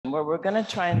session where we're going to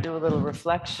try and do a little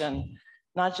reflection,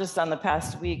 not just on the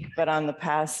past week, but on the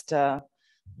past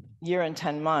year and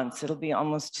 10 months. It'll be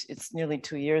it's nearly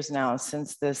 2 years now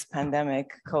since this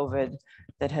pandemic, COVID,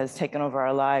 that has taken over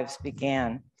our lives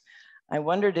began. I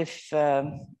wondered if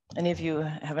any of you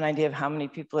have an idea of how many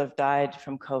people have died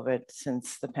from COVID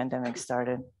since the pandemic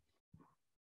started.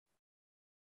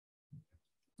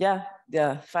 Yeah,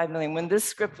 5 million. When this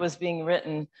script was being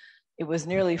written, it was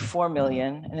nearly 4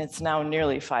 million, and it's now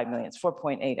nearly 5 million. It's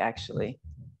 4.8 actually,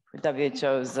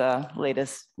 WHO's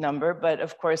latest number. But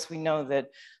of course, we know that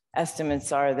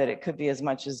estimates are that it could be as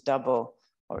much as double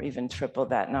or even triple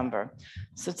that number.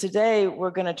 So today,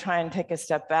 we're going to try and take a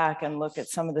step back and look at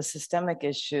some of the systemic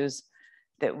issues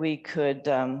that we could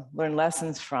learn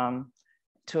lessons from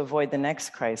to avoid the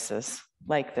next crisis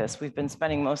like this. We've been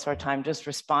spending most of our time just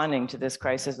responding to this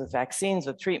crisis with vaccines,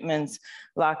 with treatments,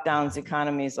 lockdowns,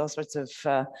 economies, all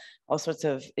sorts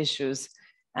of issues.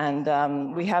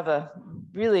 And we have a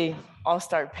really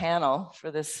all-star panel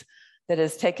for this that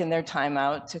has taken their time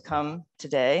out to come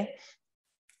today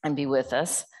and be with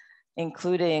us,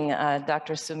 including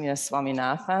Dr. Soumya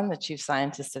Swaminathan, the Chief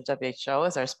Scientist of WHO,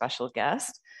 as our special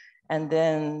guest. And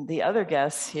then the other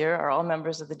guests here are all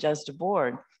members of the GESDA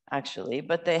board, actually,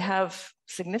 but they have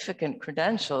significant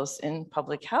credentials in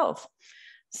public health.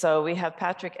 So we have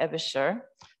Patrick Ebischer,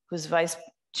 who's Vice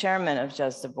Chairman of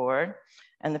GESDA board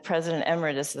and the President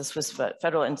Emeritus of the Swiss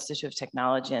Federal Institute of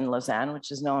Technology in Lausanne,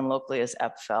 which is known locally as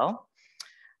EPFEL.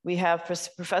 We have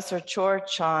Professor Chor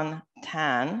Chon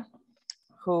Tan,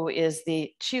 who is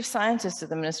the Chief Scientist of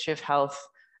the Ministry of Health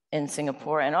in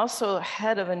Singapore, and also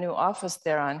head of a new office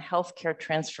there on healthcare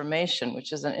transformation,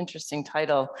 which is an interesting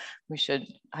title we should,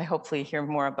 I hopefully, hear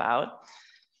more about.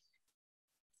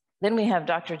 Then we have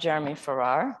Dr. Jeremy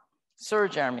Farrar, Sir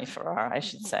Jeremy Farrar, I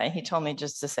should say. He told me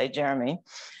just to say Jeremy,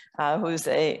 who's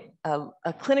a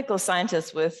clinical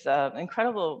scientist with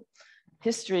incredible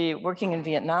history working in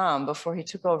Vietnam before he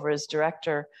took over as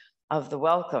director of the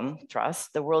Wellcome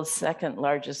Trust, the world's second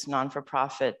largest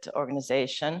non-for-profit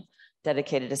organization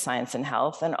dedicated to science and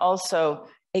health, and also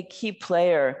a key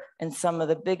player in some of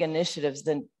the big initiatives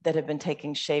that have been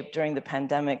taking shape during the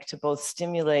pandemic to both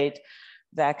stimulate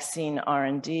vaccine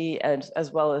R&D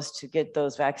as well as to get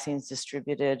those vaccines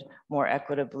distributed more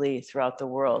equitably throughout the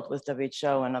world with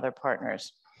WHO and other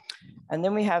partners. And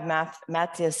then we have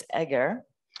Matthias Egger,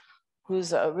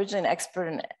 who's originally an expert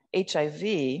in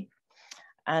HIV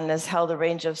and has held a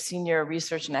range of senior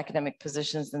research and academic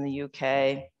positions in the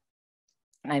UK,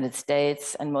 United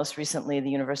States, and most recently, the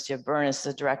University of Bern as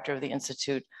the director of the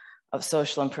Institute of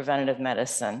Social and Preventative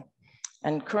Medicine,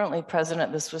 and currently president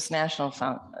of the Swiss National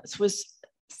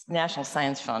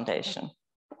Science Foundation.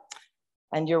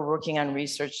 And you're working on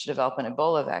research to develop an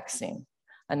Ebola vaccine,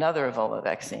 another Ebola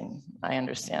vaccine, I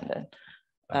understand it.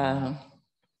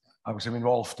 I was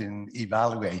involved in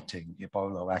evaluating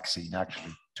Ebola vaccine,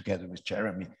 actually, together with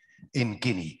Jeremy, in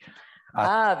Guinea.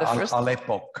 The first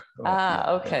Aleppo.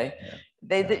 Okay. Yeah.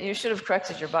 You should have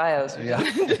corrected your bios. Yeah.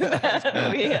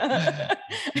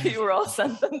 You were all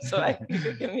sent them, so you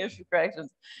could give me a few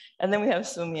corrections. And then we have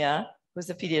Soumya, who's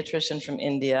a pediatrician from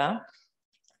India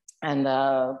and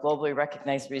a globally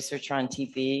recognized researcher on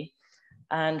TB,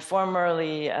 and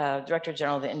formerly Director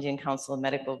General of the Indian Council of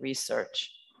Medical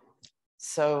Research.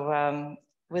 So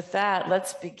with that,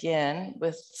 let's begin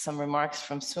with some remarks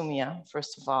from Soumya,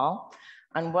 first of all,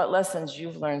 on what lessons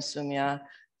you've learned, Soumya,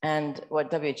 and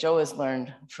what WHO has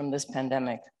learned from this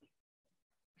pandemic.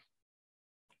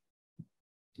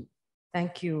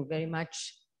 Thank you very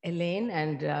much, Elaine,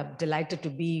 and delighted to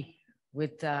be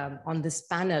with on this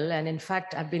panel. And in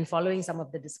fact, I've been following some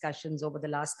of the discussions over the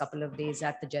last couple of days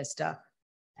at the GESDA,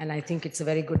 and I think it's a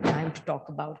very good time to talk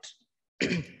about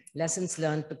lessons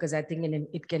learned, because I think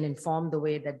it can inform the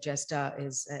way that GESDA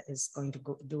is going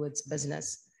to do its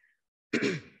business.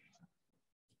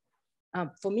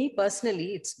 For me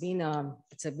personally, it's been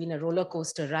a roller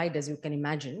coaster ride, as you can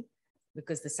imagine,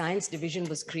 because the science division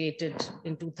was created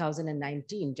in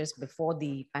 2019, just before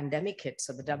the pandemic hit.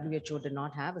 So the WHO did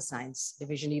not have a science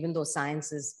division, even though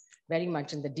science is very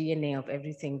much in the DNA of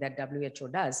everything that WHO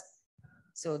does.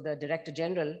 So the Director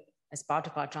General, as part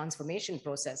of our transformation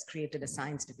process, created a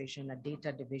science division, a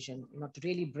data division, to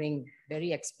really bring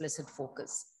very explicit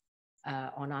focus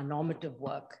on our normative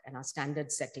work and our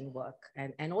standard setting work.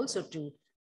 And also to,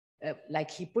 like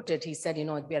he put it, he said, we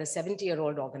are a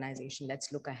 70-year-old organization.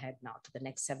 Let's look ahead now to the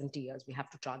next 70 years. We have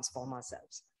to transform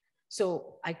ourselves.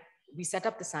 So we set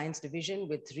up the science division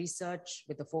with research,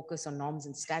 with a focus on norms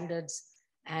and standards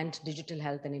and digital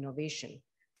health and innovation.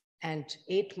 And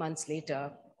 8 months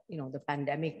later, the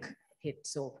pandemic hit.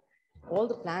 So all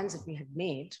the plans that we had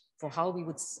made for how we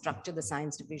would structure the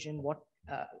science division, what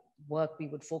work we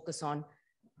would focus on,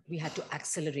 we had to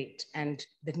accelerate, and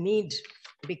the need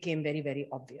became very, very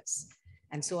obvious.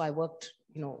 And so I worked,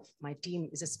 my team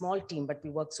is a small team, but we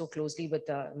work so closely with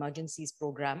the emergencies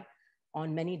program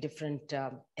on many different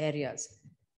areas.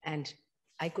 And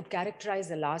I could characterize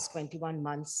the last 21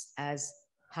 months as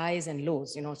highs and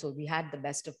lows, so we had the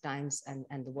best of times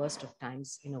and the worst of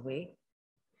times in a way.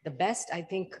 The best I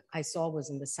think I saw was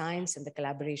in the science and the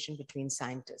collaboration between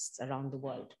scientists around the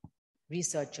world,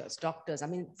 researchers, doctors. I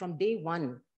mean, from day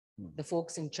one, the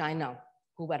folks in China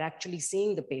who were actually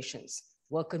seeing the patients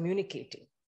were communicating,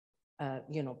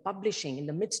 publishing in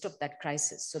the midst of that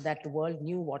crisis so that the world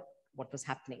knew what was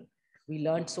happening. We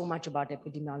learned so much about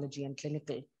epidemiology and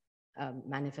clinical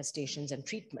manifestations and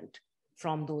treatment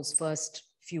from those first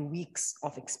few weeks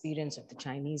of experience of the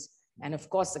Chinese. And of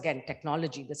course, again,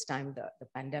 technology, this time the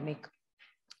pandemic,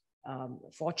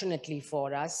 fortunately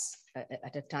for us,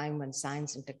 at a time when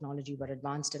science and technology were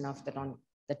advanced enough that on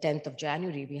the 10th of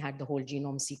January, we had the whole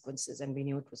genome sequences and we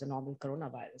knew it was a novel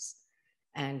coronavirus.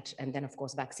 And then of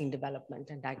course, vaccine development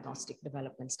and diagnostic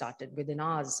development started within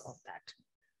hours of that.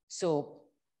 So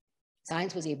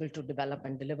science was able to develop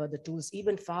and deliver the tools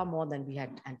even far more than we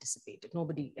had anticipated.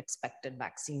 Nobody expected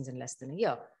vaccines in less than a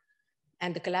year.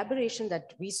 And the collaboration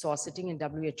that we saw sitting in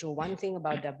WHO, one thing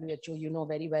about WHO, you know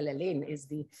very well, Elaine, is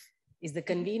the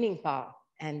convening power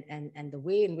and the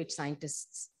way in which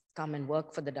scientists come and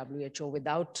work for the WHO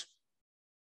without,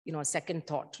 a second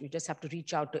thought. You just have to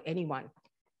reach out to anyone.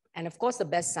 And of course, the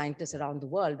best scientists around the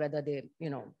world, whether they,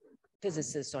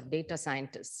 physicists or data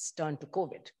scientists, turned to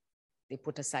COVID. They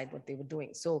put aside what they were doing.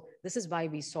 So this is why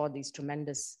we saw these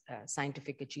tremendous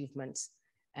scientific achievements.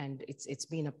 And it's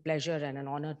been a pleasure and an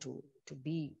honor to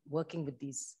be working with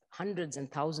these hundreds and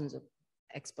thousands of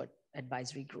expert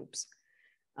advisory groups.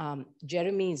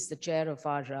 Jeremy is the chair of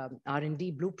our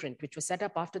R&D blueprint, which was set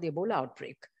up after the Ebola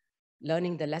outbreak,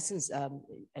 learning the lessons.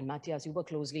 And Matthias, you were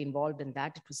closely involved in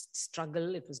that. It was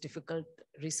struggle, it was difficult.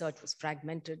 Research was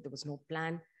fragmented, there was no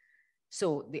plan.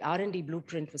 So the R&D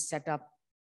blueprint was set up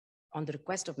on the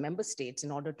request of member states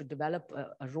in order to develop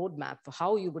a roadmap for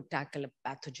how you would tackle a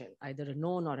pathogen, either a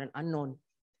known or an unknown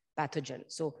pathogen.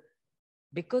 So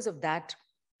because of that,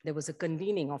 there was a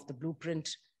convening of the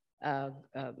blueprint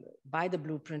by the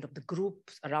blueprint of the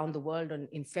groups around the world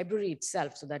in February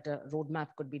itself so that a roadmap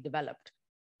could be developed.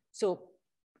 So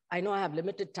I know I have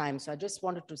limited time, so I just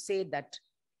wanted to say that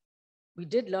we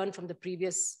did learn from the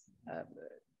previous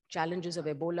challenges of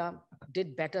Ebola,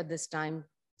 did better this time,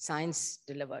 science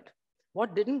delivered.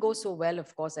 What didn't go so well,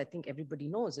 of course, I think everybody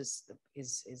knows is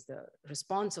the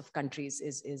response of countries,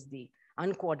 is the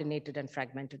uncoordinated and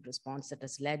fragmented response that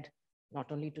has led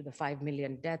not only to the 5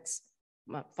 million deaths,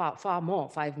 far more,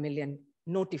 5 million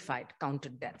notified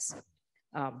counted deaths,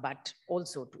 but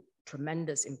also to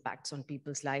tremendous impacts on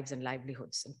people's lives and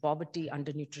livelihoods. And poverty,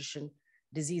 undernutrition,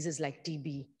 diseases like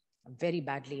TB are very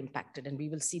badly impacted, and we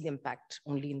will see the impact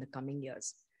only in the coming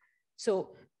years.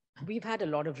 So we've had a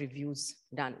lot of reviews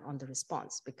done on the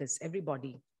response because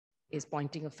everybody is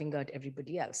pointing a finger at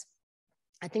everybody else.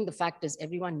 I think the fact is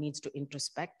everyone needs to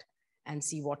introspect and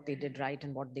see what they did right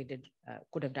and what they did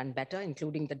could have done better,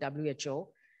 including the WHO.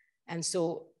 And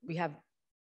so we have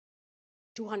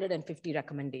 250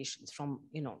 recommendations from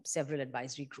several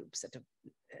advisory groups, that have,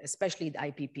 especially the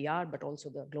IPPR, but also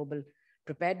the Global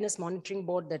Preparedness Monitoring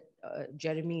Board that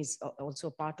Jeremy is also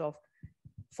part of.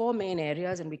 4 main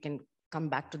areas, and we can come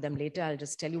back to them later. I'll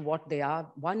just tell you what they are.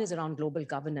 One is around global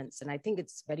governance, and I think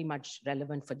it's very much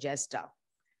relevant for GESDA.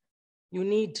 You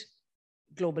need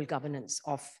global governance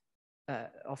of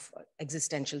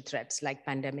existential threats like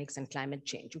pandemics and climate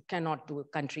change. You cannot do a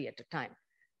country at a time.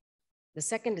 The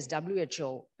second is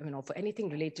WHO, for anything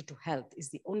related to health, is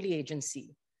the only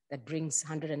agency that brings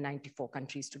 194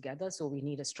 countries together. So we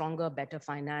need a stronger, better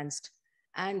financed,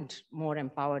 and more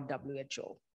empowered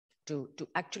WHO to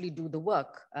actually do the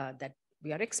work that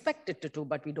we are expected to do,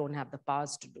 but we don't have the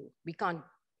powers to do. We can't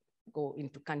go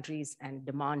into countries and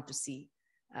demand to see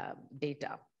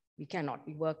data. We cannot.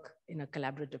 We work in a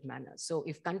collaborative manner. So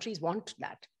if countries want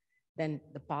that, then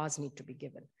the powers need to be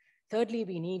given. Thirdly,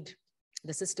 we need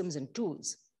the systems and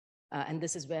tools. And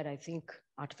this is where I think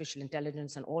artificial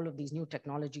intelligence and all of these new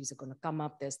technologies are going to come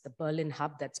up. There's the Berlin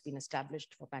hub that's been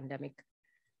established for pandemic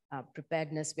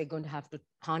preparedness. We're going to have to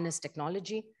harness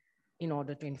technology in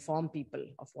order to inform people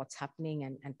of what's happening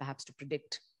and perhaps to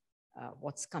predict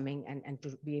what's coming and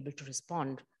to be able to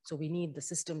respond. So we need the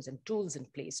systems and tools in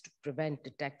place to prevent,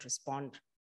 detect, respond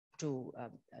to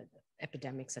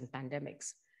epidemics and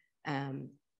pandemics.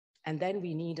 And then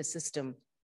we need a system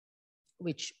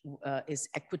which is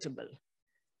equitable,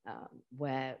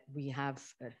 where we have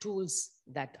tools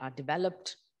that are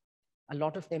developed. A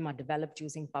lot of them are developed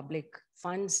using public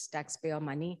funds, taxpayer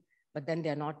money, but then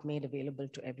they're not made available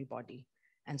to everybody.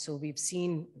 And so we've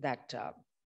seen that,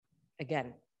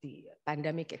 again, the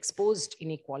pandemic exposed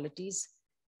inequalities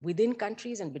within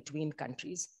countries and between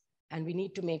countries. And we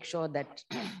need to make sure that,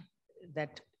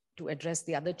 that to address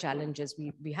the other challenges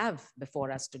we have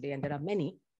before us today, and there are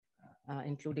many,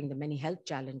 including the many health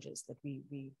challenges, that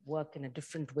we work in a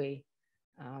different way.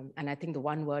 And I think the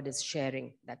one word is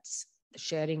sharing. That's the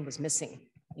sharing was missing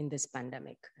in this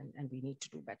pandemic, and we need to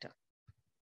do better.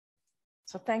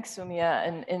 So thanks, Soumya.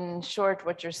 And in short,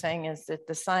 what you're saying is that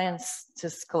the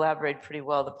scientists collaborate pretty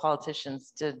well. The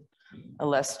politicians did a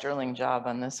less sterling job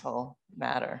on this whole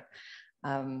matter.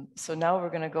 So now we're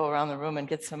going to go around the room and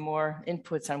get some more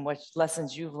inputs on what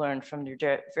lessons you've learned from your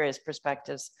various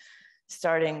perspectives,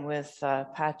 starting with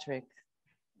Patrick,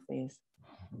 please.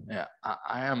 Yeah,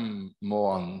 I am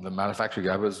more on the manufacturing.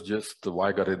 I was just, why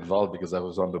I got involved because I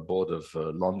was on the board of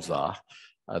Lonza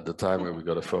at the time when we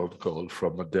got a phone call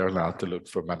from Moderna to look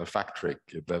for manufacturing.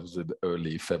 That was in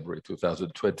early February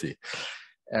 2020.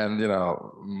 And, you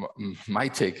know, my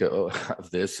take of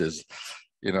this is,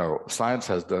 you know, science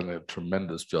has done a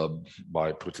tremendous job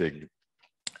by putting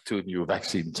two new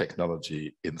vaccine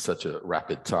technology in such a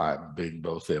rapid time, being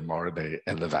both the mRNA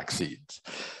and the vaccines,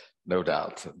 no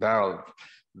doubt. Now,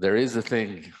 there is a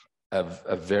thing of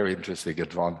a very interesting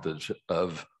advantage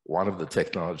of one of the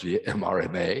technology,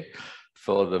 mRNA,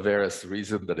 for the various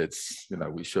reason that it's, you know,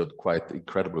 we showed quite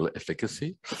incredible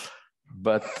efficacy.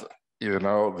 But, you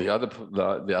know,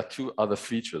 there are two other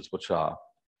features which are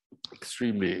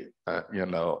extremely, you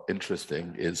know,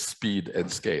 interesting, is speed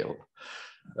and scale.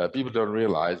 People don't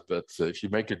realize, but if you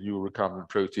make a new recombinant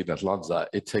protein at Lonza,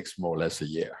 it takes more or less a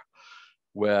year,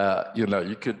 where, you know,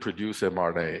 you could produce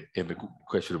mRNA in a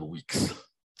question of weeks,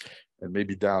 and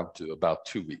maybe down to about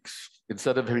 2 weeks.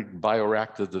 Instead of having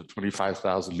bioreactors of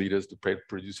 25,000 liters to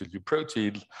produce a new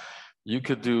protein, you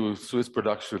could do Swiss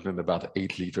production in about an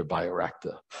 8-liter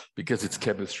bioreactor because it's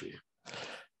chemistry.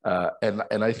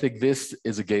 And I think this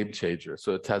is a game changer.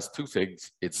 So it has two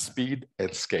things, it's speed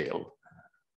and scale.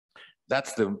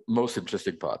 That's the most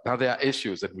interesting part. Now there are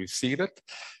issues, and we've seen it.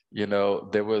 You know,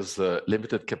 there was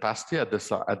limited capacity at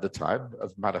the time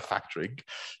of manufacturing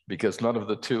because none of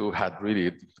the two had really,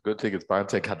 the good thing is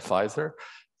BioNTech had Pfizer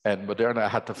and Moderna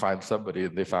had to find somebody,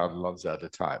 and they found Lonza at the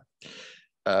time.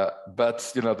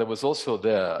 But, you know, there was also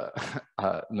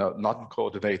not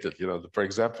coordinated, you know, for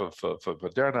example, for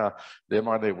Moderna, the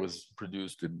mRNA was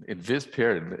produced in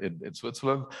Vispir in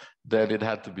Switzerland. Then it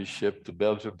had to be shipped to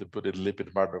Belgium to put in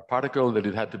lipid nanoparticle. Then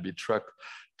it had to be trucked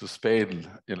to Spain,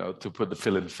 you know, to put the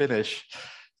fill and finish.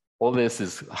 All this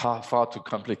is far too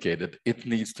complicated. It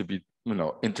needs to be, you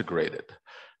know, integrated.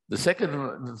 The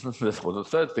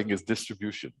third thing is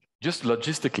distribution. Just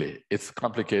logistically, it's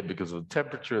complicated because of the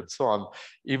temperature and so on,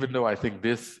 even though I think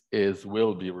this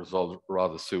will be resolved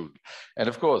rather soon. And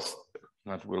of course,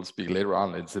 that we'll speak later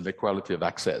on, it's inequality of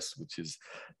access, which is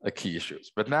a key issue.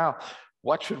 But now,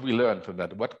 what should we learn from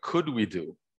that? What could we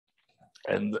do?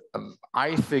 And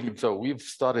I think, so we've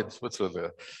started in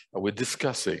Switzerland, we're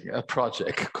discussing a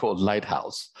project called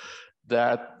Lighthouse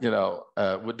that, you know,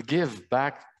 would give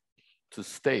back to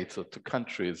states or to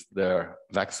countries their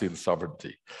vaccine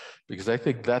sovereignty, because I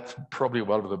think that's probably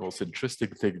one of the most interesting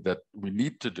things that we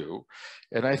need to do.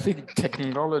 And I think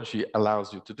technology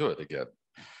allows you to do it again.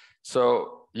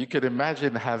 So you can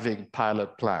imagine having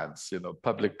pilot plants, you know,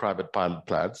 public-private pilot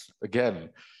plants. Again,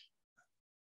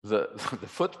 the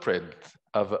footprint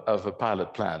of a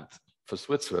pilot plant for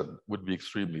Switzerland would be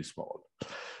extremely small.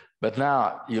 But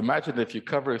now you imagine if you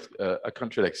cover a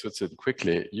country like Switzerland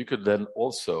quickly, you could then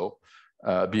also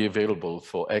be available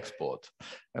for export.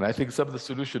 And I think some of the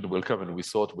solution will come, and we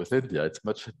saw it with India. It's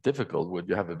much difficult when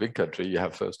you have a big country, you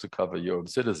have first to cover your own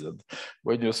citizens.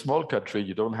 When you're a small country,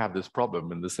 you don't have this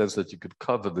problem in the sense that you could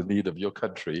cover the need of your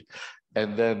country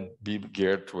and then be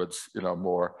geared towards, you know,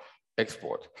 more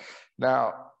export.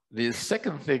 Now, the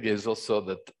second thing is also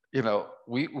that, you know,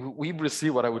 we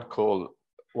receive what I would call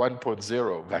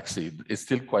 1.0 vaccine. It's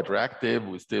still quite reactive.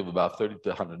 We still have about 30 to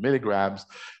 100 milligrams.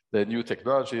 The new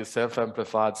technology,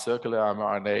 self-amplified circular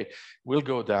mRNA, will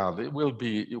go down. It will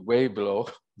be way below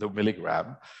the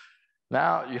milligram.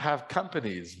 Now you have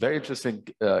companies, very interesting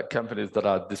companies that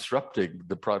are disrupting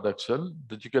the production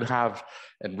that you can have,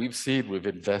 and we've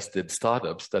invested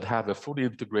startups that have a fully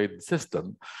integrated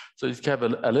system. So you can have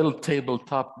a little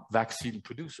tabletop vaccine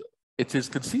producer. It is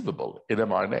conceivable in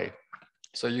mRNA.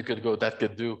 So you could go, that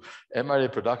could do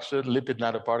mRNA production, lipid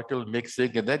nanoparticle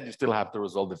mixing, and then you still have to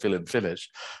resolve the fill and finish.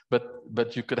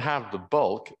 But you could have the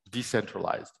bulk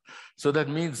decentralized. So that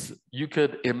means you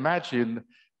could imagine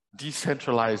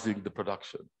decentralizing the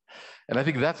production. And I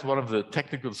think that's one of the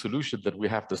technical solutions that we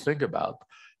have to think about,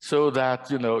 so that,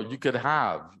 you know, you could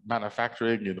have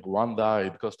manufacturing in Rwanda,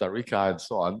 in Costa Rica, and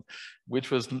so on,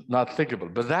 which was not thinkable.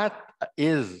 But that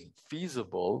is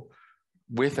feasible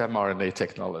with mRNA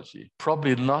technology,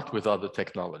 probably not with other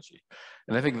technology.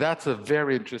 And I think that's a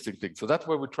very interesting thing. So that's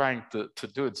what we're trying to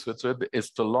do in Switzerland, is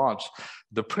to launch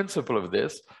the principle of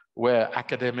this, where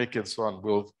academic and so on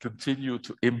will continue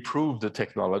to improve the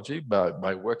technology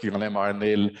by working on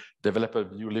mRNA, develop a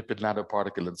new lipid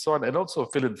nanoparticle and so on, and also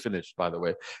fill and finish, by the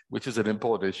way, which is an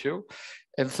important issue.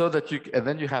 And so that and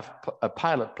then you have a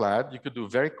pilot plan. You could do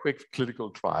very quick clinical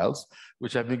trials,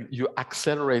 which I mean, you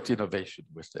accelerate innovation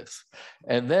with this.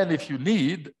 And then if you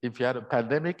had a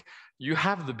pandemic, you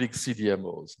have the big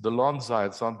CDMOs, the Lonza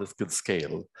and so on, that can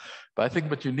scale. But I think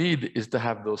what you need is to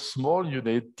have those small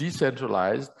units,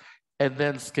 decentralized, and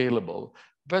then scalable.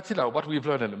 But you know, what we've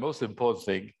learned, and the most important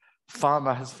thing,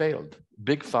 pharma has failed.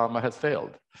 Big pharma has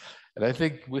failed. And I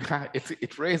think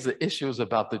it raises issues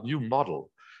about the new model.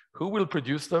 Who will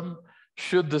produce them?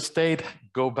 Should the state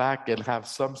go back and have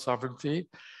some sovereignty?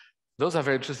 Those are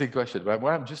very interesting questions. But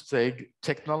what I'm just saying,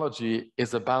 technology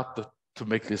is about to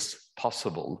make this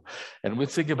possible. And we're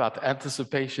thinking about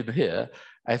anticipation here.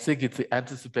 I think it's the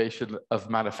anticipation of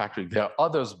manufacturing. There are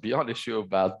others beyond issue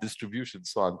about distribution and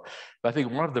so on. But I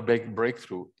think one of the big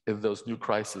breakthrough in those new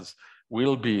crises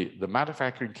will be the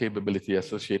manufacturing capability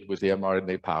associated with the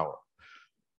mRNA power.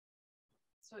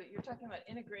 So you're talking about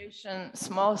integration,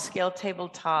 small scale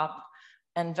tabletop,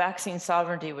 and vaccine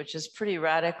sovereignty, which is pretty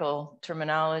radical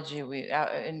terminology.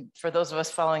 And for those of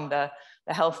us following the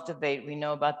health debate, we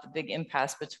know about the big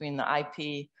impasse between the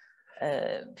IP,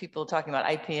 people talking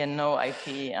about IP and no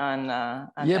IP on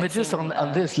yeah, but just on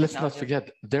this, let's not technology.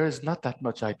 forget, there is not that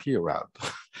much IP around.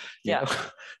 Yeah.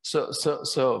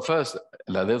 So first,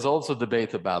 there's also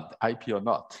debate about IP or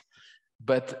not.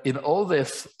 But in all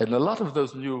this, and a lot of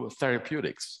those new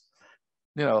therapeutics,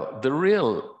 you know, the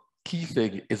real key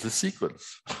thing is the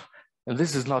sequence. And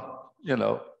this is not, you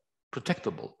know,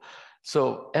 protectable.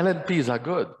 So LNPs are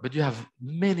good, but you have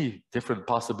many different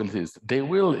possibilities. They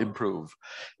will improve.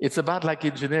 It's about like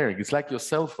engineering. It's like your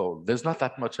cell phone. There's not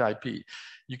that much IP.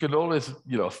 You can always,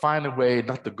 you know, find a way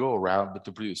not to go around, but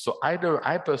to produce. So I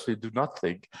personally do not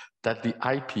think that the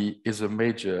IP is a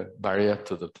major barrier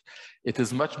to that. It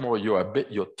is much more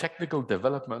your technical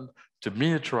development to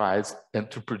miniaturize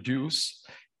and to produce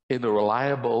in a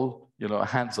reliable, you know,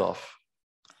 hands-off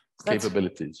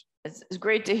capabilities. It's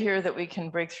great to hear that we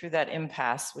can break through that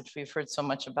impasse, which we've heard so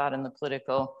much about in the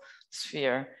political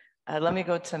sphere. Let me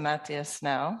go to Matthias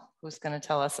now, who's going to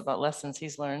tell us about lessons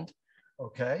he's learned.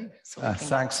 Okay,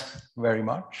 thanks very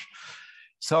much.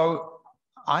 So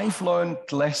I've learned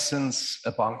lessons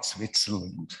about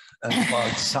Switzerland and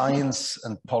about science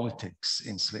and politics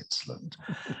in Switzerland.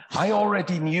 I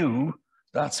already knew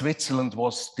that Switzerland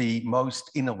was the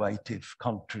most innovative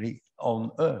country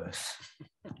on earth.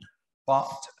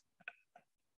 But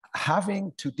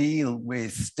having to deal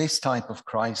with this type of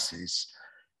crisis,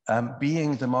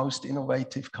 being the most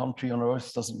innovative country on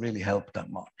earth doesn't really help that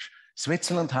much.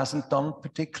 Switzerland hasn't done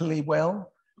particularly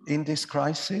well in this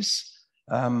crisis.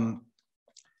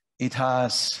 It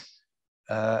has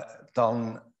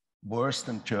done worse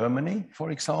than Germany,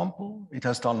 for example. It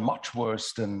has done much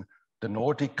worse than the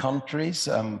Nordic countries,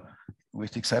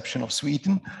 with the exception of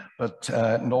Sweden, but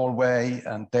Norway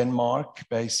and Denmark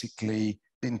basically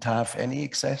didn't have any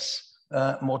excess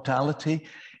mortality.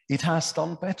 It has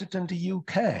done better than the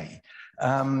UK.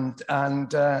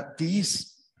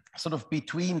 These sort of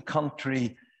between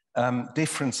country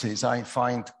differences I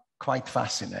find quite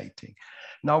fascinating.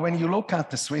 Now, when you look at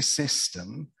the Swiss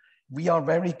system, we are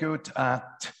very good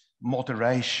at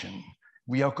moderation.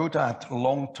 We are good at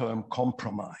long-term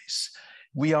compromise.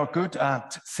 We are good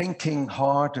at thinking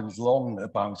hard and long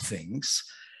about things.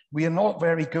 We are not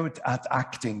very good at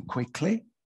acting quickly,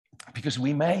 because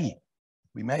we may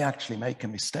actually make a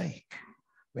mistake.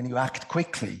 When you act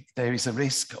quickly, there is a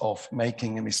risk of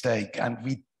making a mistake, and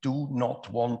we do not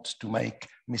want to make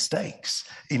mistakes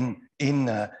in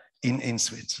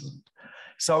Switzerland.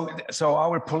 So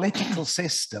our political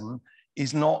system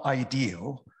is not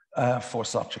ideal for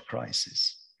such a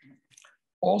crisis.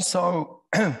 Also,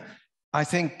 I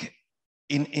think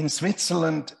in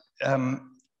Switzerland,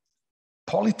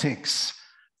 politics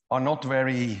are not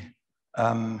very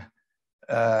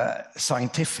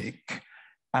scientific.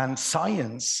 And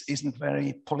science isn't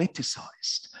very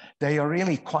politicized. They are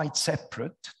really quite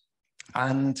separate.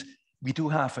 And we do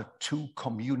have a two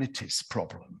communities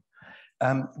problem.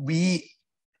 We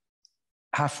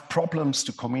have problems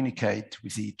to communicate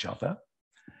with each other.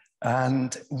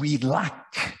 And we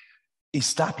lack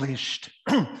established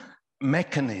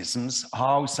mechanisms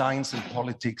how science and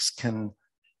politics can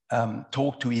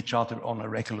talk to each other on a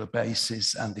regular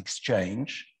basis and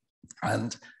exchange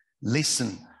and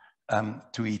listen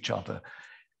to each other.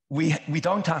 We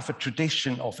don't have a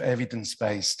tradition of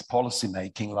evidence-based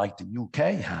policymaking like the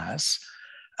UK has.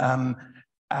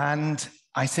 And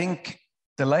I think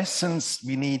the lessons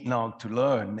we need now to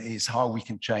learn is how we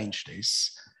can change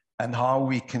this and how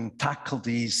we can tackle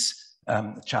these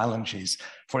challenges.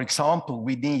 For example,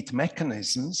 we need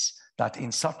mechanisms that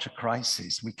in such a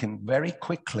crisis, we can very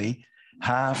quickly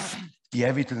have the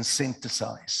evidence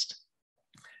synthesized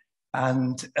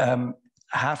and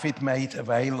have it made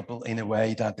available in a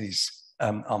way that is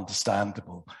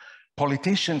understandable.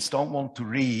 Politicians don't want to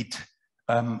read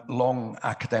long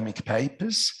academic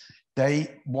papers.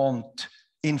 They want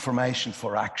information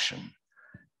for action.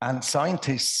 And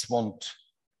scientists want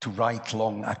to write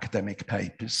long academic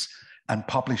papers and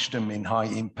publish them in high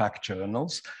impact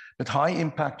journals. But high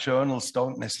impact journals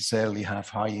don't necessarily have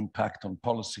high impact on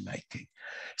policymaking.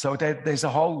 So there's a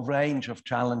whole range of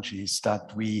challenges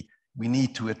that we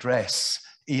need to address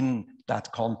in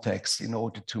that context in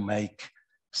order to make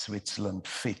Switzerland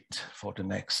fit for the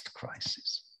next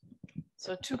crisis.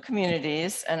 So two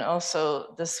communities, and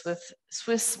also the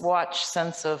Swiss watch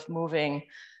sense of moving.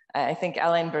 I think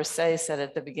Alain Berset said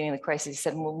at the beginning of the crisis, he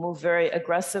said, we'll move very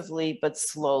aggressively, but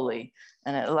slowly.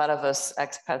 And a lot of us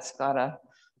expats got a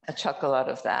chuckle out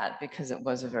of that because it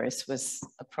was a very Swiss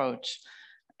approach,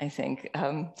 I think.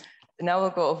 Now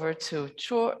we'll go over to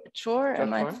Chor,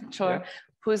 Yeah.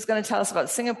 Who's going to tell us about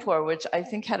Singapore, which I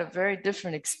think had a very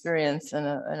different experience and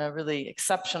a really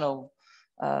exceptional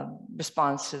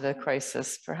response to the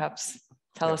crisis. Perhaps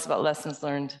tell us about lessons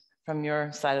learned from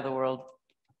your side of the world.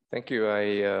 Thank you.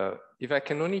 If I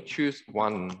can only choose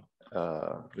one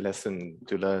lesson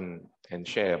to learn and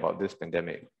share about this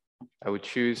pandemic, I would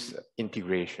choose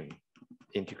integration.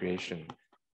 Integration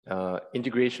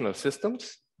of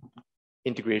systems,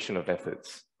 integration of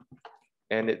efforts.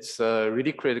 And it's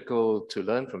really critical to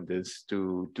learn from this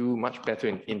to do much better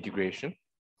in integration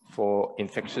for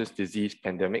infectious disease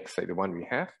pandemics like the one we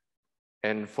have,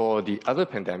 and for the other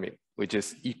pandemic, which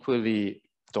is equally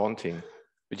daunting,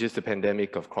 which is the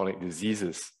pandemic of chronic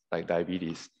diseases like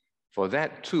diabetes. For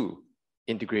that too,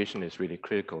 integration is really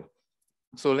critical.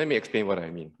 So let me explain what I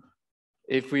mean.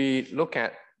 If we look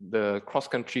at the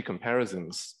cross-country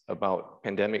comparisons about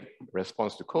pandemic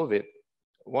response to COVID,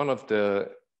 one of the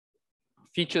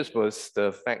features was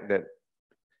the fact that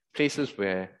places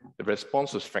where the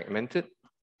response was fragmented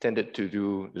tended to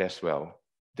do less well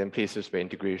than places where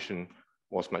integration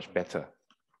was much better.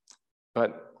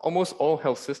 But almost all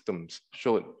health systems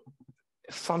showed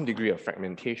some degree of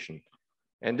fragmentation.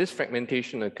 And this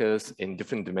fragmentation occurs in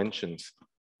different dimensions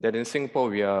that in Singapore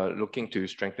we are looking to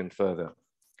strengthen further.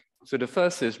 So the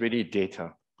first is really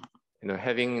data.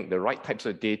 Having the right types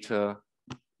of data,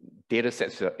 data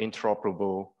sets that are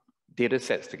interoperable, data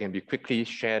sets that can be quickly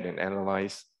shared and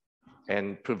analyzed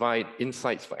and provide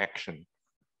insights for action.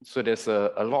 So there's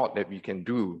a lot that we can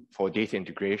do for data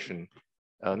integration,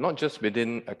 not just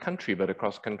within a country, but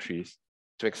across countries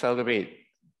to accelerate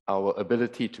our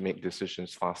ability to make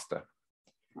decisions faster.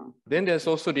 Then there's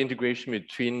also the integration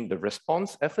between the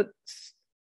response efforts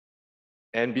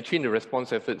and between the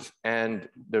response efforts and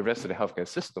the rest of the healthcare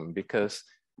system, because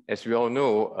as we all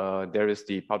know, there is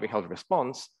the public health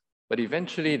response, but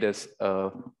eventually there's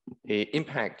an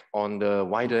impact on the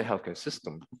wider healthcare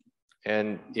system.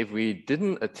 And if we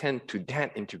didn't attend to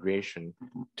that integration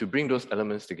to bring those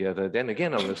elements together, then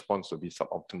again, our response will be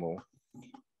suboptimal.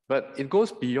 But it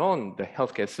goes beyond the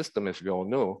healthcare system, as we all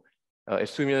know. As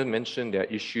Sumia mentioned, there are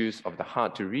issues of the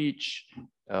hard to reach,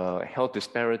 health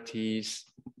disparities,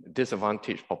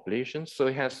 disadvantaged populations. So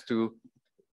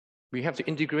we have to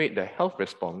integrate the health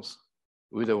response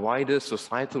with a wider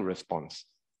societal response,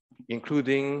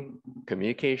 including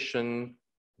communication,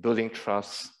 building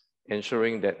trust,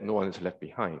 ensuring that no one is left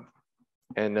behind.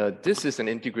 And this is an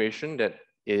integration that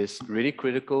is really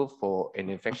critical for an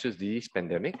infectious disease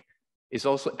pandemic. It's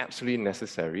also absolutely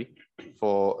necessary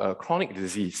for chronic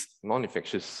disease,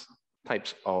 non-infectious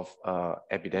types of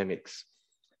epidemics.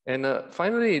 And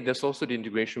finally, there's also the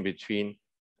integration between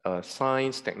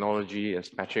science, technology, as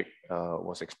Patrick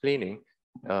was explaining,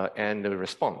 and the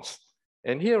response.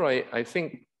 And here I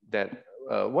think that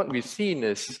what we've seen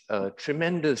is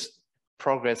tremendous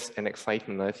progress and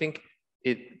excitement. I think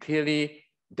it clearly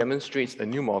demonstrates a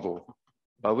new model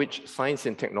by which science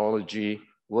and technology,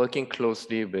 working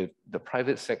closely with the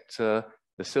private sector,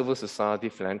 the civil society,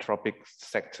 philanthropic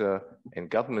sector, and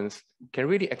governments, can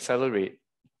really accelerate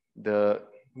the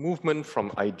movement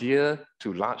from idea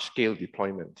to large-scale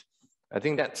deployment. I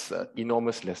think that's an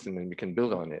enormous lesson and we can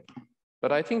build on it.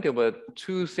 But I think there were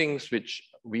two things which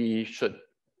we should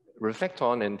reflect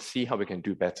on and see how we can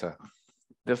do better.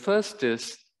 The first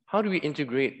is, how do we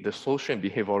integrate the social and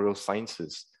behavioral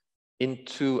sciences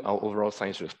into our overall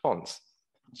science response?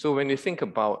 So when we think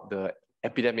about the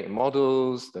epidemic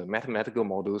models, the mathematical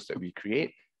models that we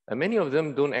create, many of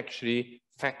them don't actually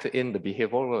factor in the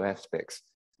behavioral aspects,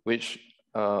 which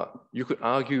you could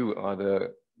argue are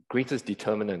the greatest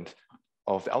determinant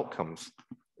of the outcomes.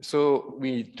 So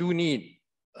we do need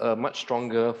a much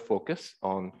stronger focus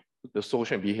on the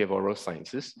social and behavioral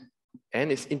sciences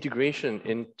and its integration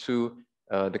into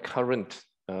the current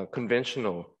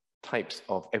conventional types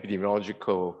of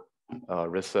epidemiological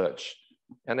research.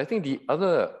 And I think the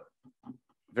other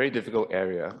very difficult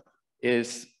area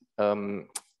is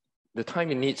the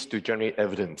time it needs to generate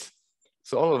evidence.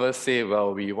 So all of us say,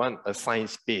 well, we want a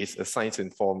science-based, a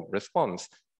science-informed response,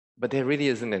 but there really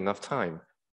isn't enough time.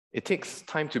 It takes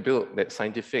time to build that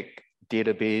scientific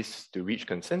database to reach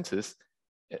consensus,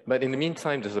 but in the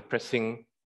meantime, there's a pressing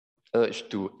urge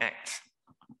to act.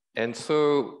 And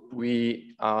so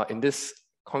we are in this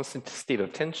constant state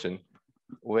of tension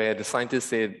where the scientists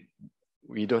say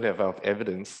we don't have enough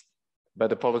evidence, but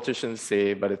the politicians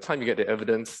say by the time you get the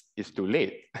evidence, it's too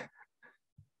late.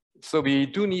 So we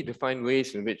do need to find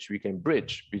ways in which we can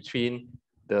bridge between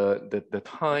the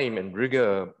time and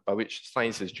rigor by which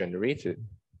science is generated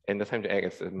and the time to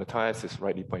act, as Matthias has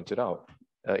rightly pointed out.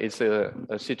 It's a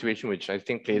situation which I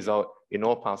think plays out in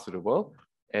all parts of the world,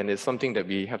 and it's something that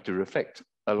we have to reflect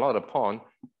a lot upon.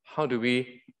 How do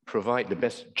we provide the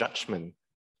best judgment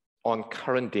on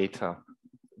current data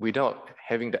without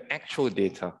having the actual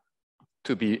data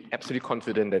to be absolutely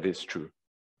confident that it's true?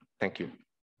 Thank you.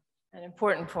 An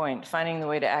important point, finding the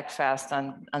way to act fast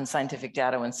on scientific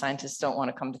data when scientists don't want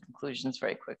to come to conclusions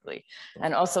very quickly.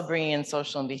 And also bringing in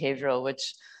social and behavioral,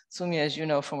 which Soumya, as you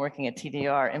know from working at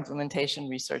TDR, implementation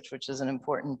research, which is an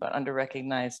important but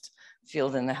under-recognized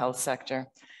field in the health sector.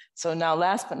 So now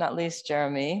last but not least,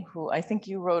 Jeremy, who I think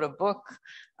you wrote a book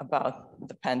about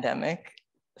the pandemic,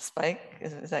 Spike,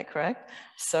 is that correct?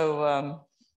 So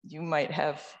you might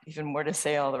have even more to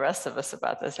say all the rest of us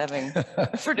about this, having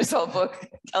produced a whole book.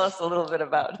 Tell us a little bit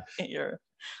about your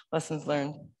lessons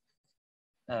learned.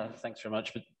 Thanks very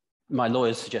much. But my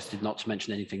lawyers suggested not to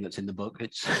mention anything that's in the book.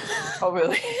 It's oh,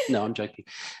 really? No, I'm joking.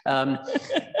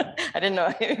 I didn't know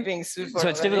I was being sued for it.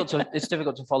 So it's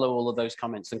difficult to follow all of those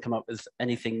comments and come up with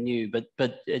anything new.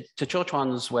 But to Cho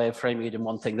Chuan's way of framing it in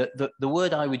one thing, the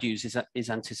word I would use is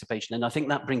anticipation, and I think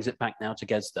that brings it back now to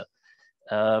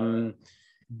GESDA.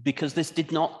 Because this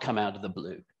did not come out of the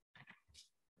blue.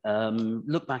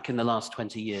 Look back in the last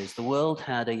 20 years, the world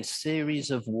had a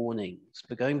series of warnings,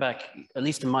 but going back, at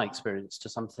least in my experience, to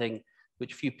something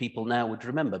which few people now would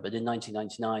remember, but in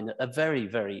 1999, a very,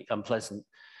 very unpleasant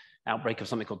outbreak of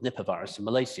something called Nipah virus in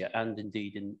Malaysia, and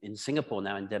indeed in Singapore,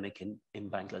 now endemic in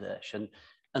Bangladesh.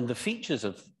 And the features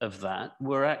of that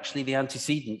were actually the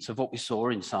antecedents of what we saw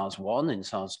in SARS-1, in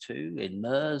SARS-2, in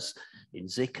MERS, in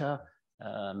Zika,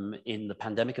 in the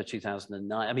pandemic of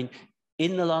 2009. I mean,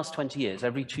 in the last 20 years,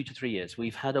 every 2 to 3 years,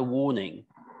 we've had a warning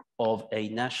of a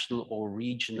national or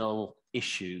regional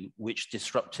issue which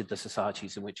disrupted the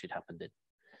societies in which it happened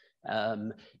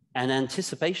in. And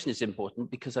anticipation is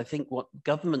important because I think what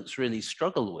governments really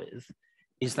struggle with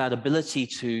is that ability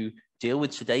to deal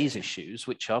with today's issues,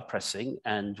 which are pressing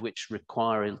and which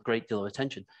require a great deal of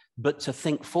attention, but to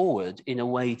think forward in a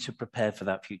way to prepare for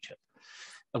that future.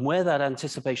 And where that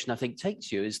anticipation, I think, takes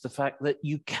you is the fact that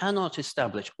you cannot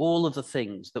establish all of the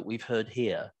things that we've heard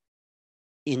here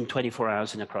in 24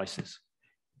 hours in a crisis.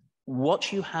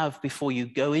 What you have before you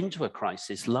go into a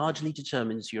crisis largely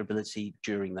determines your ability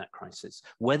during that crisis,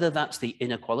 whether that's the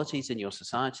inequalities in your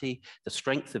society, the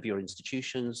strength of your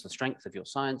institutions, the strength of your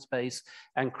science base,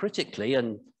 and critically,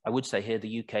 and I would say here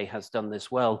the UK has done this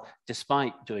well,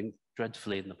 despite doing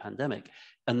dreadfully in the pandemic,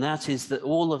 and that is that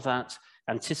all of that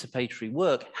anticipatory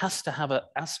work has to have an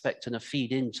aspect and a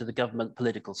feed into the government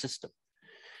political system.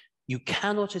 You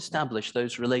cannot establish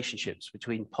those relationships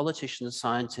between politicians,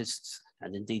 scientists,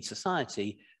 and indeed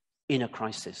society in a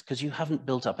crisis because you haven't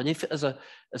built up. And if as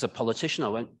a politician, I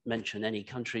won't mention any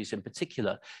countries in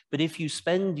particular, but if you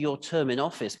spend your term in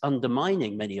office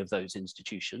undermining many of those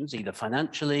institutions, either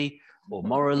financially or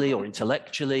morally or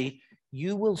intellectually,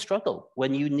 you will struggle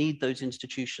when you need those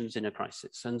institutions in a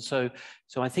crisis. And so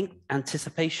I think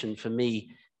anticipation for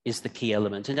me is the key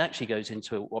element. And it actually goes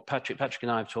into what Patrick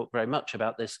and I have talked very much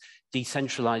about, this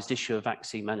decentralized issue of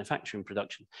vaccine manufacturing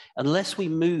production. Unless we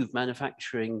move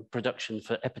manufacturing production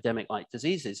for epidemic-like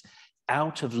diseases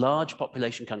out of large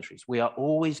population countries, we are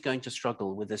always going to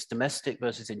struggle with this domestic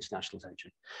versus international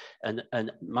tension.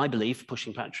 And my belief,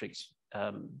 pushing Patrick's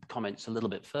comments a little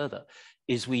bit further,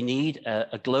 is we need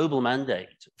a global mandate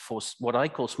for what I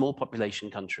call small population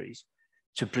countries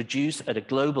to produce at a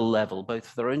global level, both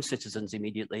for their own citizens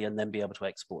immediately and then be able to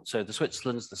export. So the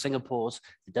Switzerlands, the Singapores,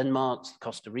 the Denmarks, the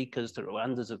Costa Ricas, the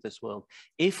Rwandas of this world,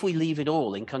 if we leave it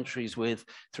all in countries with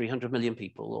 300 million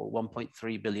people or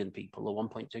 1.3 billion people or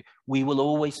 1.2, we will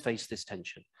always face this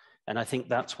tension. And I think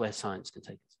that's where science can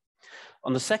take us.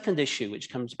 On the second issue, which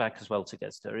comes back as well to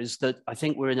GESDA, is that I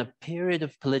think we're in a period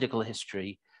of political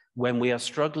history when we are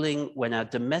struggling, when our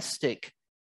domestic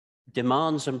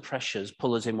demands and pressures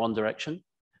pull us in one direction.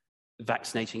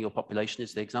 Vaccinating your population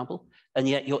is the example. And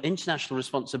yet your international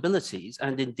responsibilities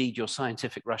and indeed your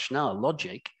scientific rationale,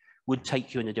 logic, would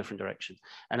take you in a different direction.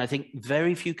 And I think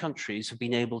very few countries have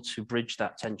been able to bridge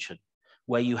that tension,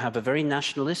 where you have a very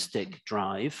nationalistic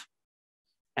drive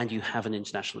and you have an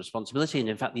international responsibility. And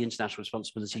in fact, the international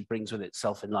responsibility brings with it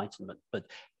self-enlightenment. But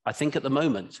I think at the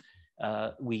moment,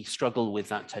 we struggle with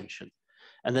that tension.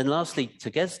 And then lastly, to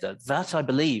GESDA, that I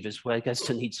believe is where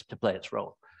GESDA needs to play its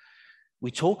role. We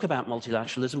talk about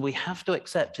multilateralism. We have to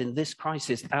accept in this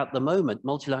crisis at the moment,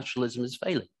 multilateralism is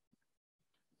failing.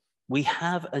 We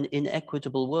have an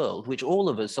inequitable world, which all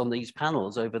of us on these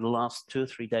panels over the last 2 or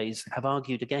 3 days have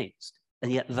argued against.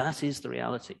 And yet that is the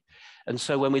reality. And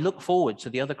so when we look forward to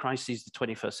the other crises of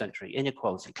the 21st century,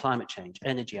 inequality, climate change,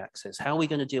 energy access, how are we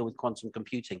going to deal with quantum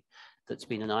computing? That's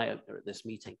been an eye-opener at this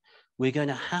meeting. We're going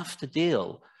to have to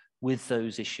deal with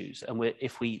those issues. And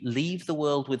if we leave the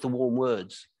world with the warm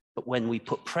words, but when we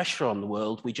put pressure on the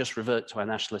world, we just revert to our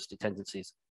nationalistic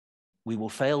tendencies, we will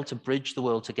fail to bridge the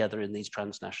world together in these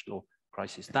transnational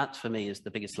crises. That, for me, is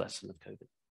the biggest lesson of COVID.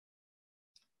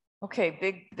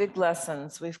 Okay, big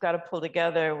lessons. We've got to pull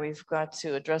together. We've got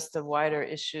to address the wider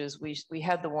issues. We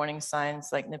had the warning signs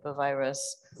like Nipah virus,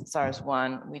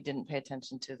 SARS-1. We didn't pay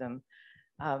attention to them.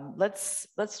 Let's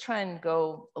try and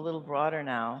go a little broader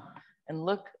now and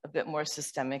look a bit more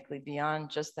systemically beyond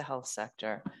just the health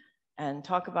sector and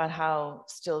talk about how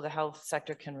still the health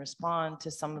sector can respond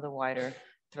to some of the wider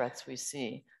threats we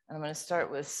see. And I'm going to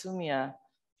start with Soumya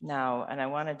now, and I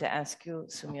wanted to ask you,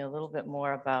 Soumya, a little bit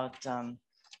more about,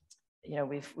 you know,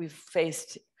 we've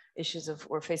faced issues of,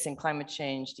 we're facing climate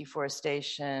change,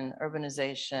 deforestation,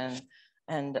 urbanization,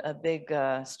 and a big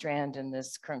strand in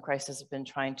this current crisis has been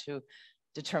trying to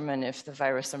determine if the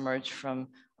virus emerged from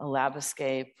a lab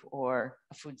escape or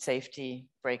a food safety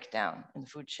breakdown in the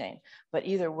food chain. But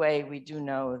either way, we do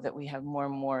know that we have more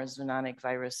and more zoonotic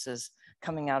viruses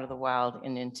coming out of the wild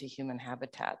and into human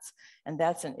habitats. And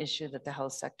that's an issue that the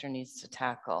health sector needs to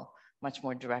tackle much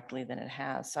more directly than it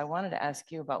has. So I wanted to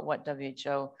ask you about what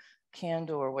WHO can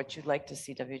do or what you'd like to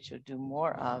see WHO do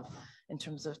more of in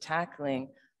terms of tackling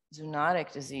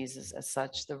zoonotic diseases as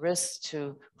such, the risks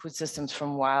to food systems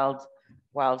from wild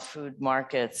food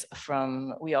markets.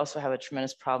 We also have a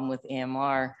tremendous problem with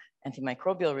AMR,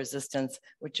 antimicrobial resistance,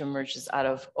 which emerges out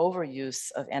of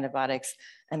overuse of antibiotics.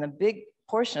 And the big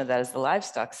portion of that is the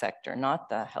livestock sector, not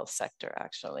the health sector,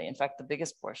 actually. In fact, the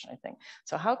biggest portion, I think.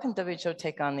 So how can WHO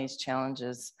take on these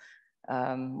challenges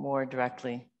more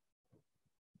directly?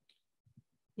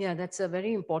 Yeah, that's a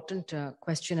very important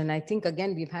question. And I think,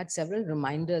 again, we've had several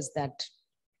reminders that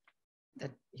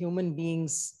human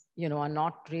beings, you know, are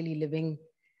not really living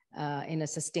in a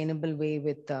sustainable way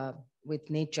with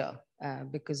nature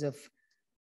because of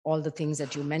all the things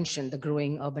that you mentioned, the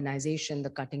growing urbanization, the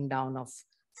cutting down of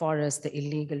forests, the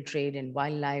illegal trade in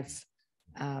wildlife.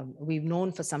 We've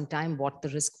known for some time what the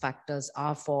risk factors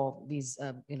are for these,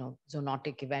 you know,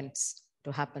 zoonotic events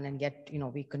to happen, and yet, you know,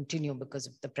 we continue because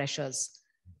of the pressures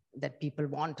that people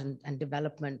want and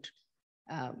development.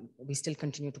 We still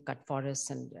continue to cut forests,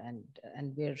 and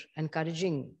we're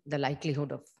encouraging the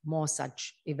likelihood of more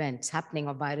such events happening,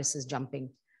 of viruses jumping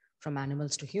from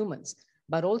animals to humans.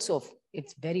 But also,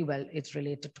 it's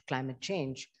related to climate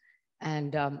change.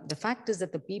 And the fact is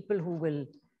that the people who will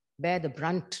bear the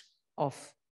brunt of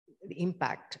the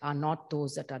impact are not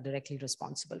those that are directly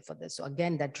responsible for this. So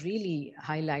again, that really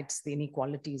highlights the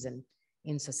inequalities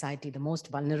in society. The most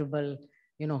vulnerable,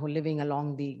 you know, who are living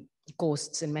along the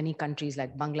coasts in many countries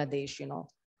like Bangladesh, you know,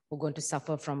 who are going to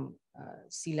suffer from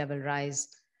sea level rise.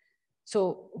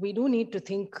 So we do need to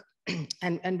think,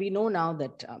 and we know now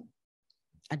that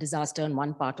a disaster in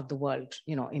one part of the world,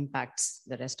 impacts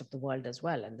the rest of the world as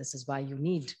well. And this is why you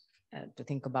need to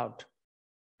think about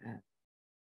a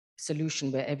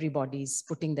solution where everybody's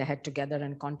putting their head together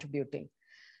and contributing.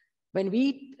 When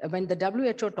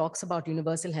the WHO talks about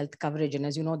universal health coverage, and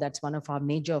as you know, that's one of our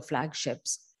major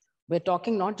flagships, we're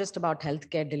talking not just about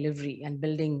healthcare delivery and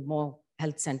building more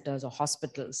health centers or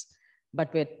hospitals,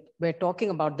 but we're talking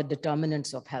about the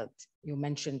determinants of health. You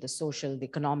mentioned the social, the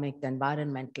economic, the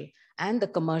environmental, and the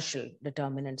commercial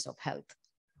determinants of health,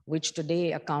 which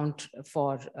today account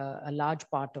for a large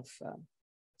part of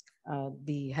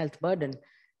the health burden.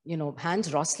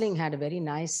 Hans Rosling had a very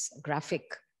nice graphic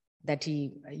that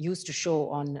he used to show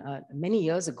on many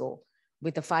years ago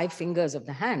with the 5 fingers of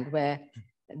the hand, where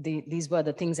these were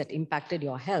the things that impacted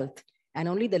your health. And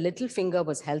only the little finger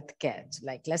was healthcare. It's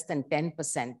like less than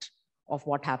 10% of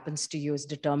what happens to you is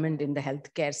determined in the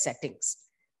healthcare settings.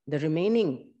 The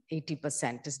remaining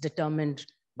 80% is determined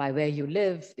by where you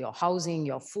live, your housing,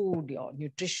 your food, your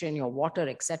nutrition, your water,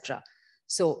 etc.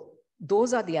 So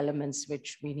those are the elements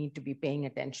which we need to be paying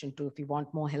attention to if we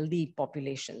want more healthy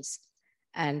populations.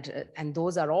 And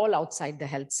those are all outside the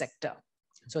health sector.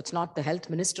 So it's not the health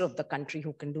minister of the country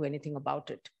who can do anything about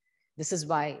it. This is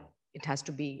why it has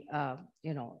to be,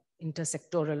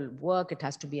 intersectoral work. It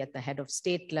has to be at the head of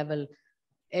state level.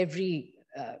 Every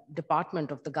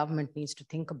department of the government needs to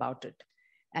think about it.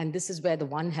 And this is where the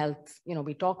One Health,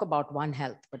 we talk about One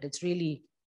Health, but it's really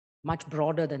much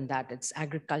broader than that. It's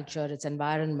agriculture, it's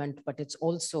environment, but it's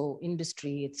also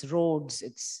industry, it's roads,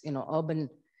 it's, urban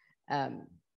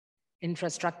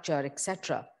infrastructure,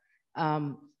 etc.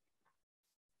 And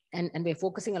we're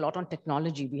focusing a lot on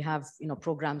technology. We have,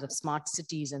 programs of smart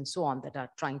cities and so on that are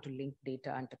trying to link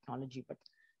data and technology, but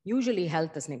usually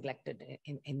health is neglected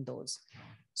in those.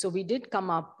 So we did come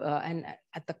up, and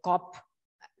at the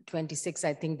COP26,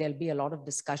 I think there'll be a lot of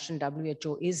discussion.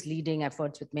 WHO is leading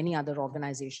efforts with many other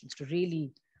organizations to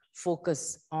really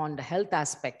focus on the health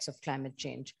aspects of climate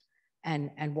change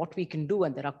and what we can do.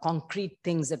 And there are concrete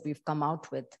things that we've come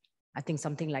out with. I think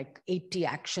something like 80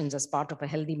 actions as part of a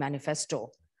healthy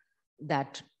manifesto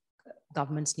that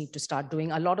governments need to start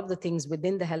doing. A lot of the things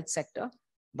within the health sector,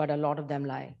 but a lot of them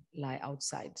lie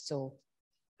outside. So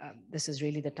this is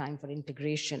really the time for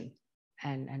integration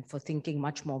and for thinking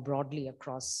much more broadly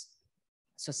across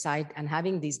society and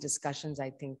having these discussions, I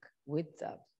think, with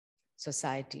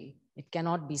society. It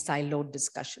cannot be siloed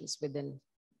discussions within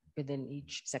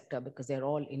each sector because they're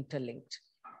all interlinked.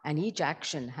 And each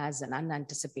action has an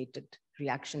unanticipated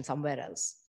reaction somewhere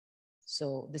else.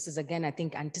 So this is, again, I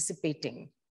think, anticipating.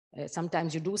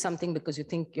 Sometimes you do something because you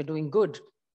think you're doing good,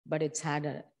 but it's had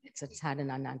an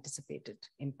unanticipated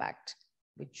impact,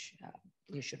 which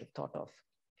you should have thought of.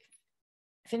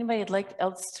 If anybody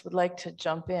else would like to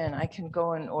jump in, I can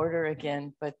go in order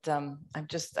again, but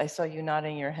I saw you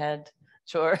nodding your head.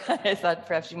 Sure, I thought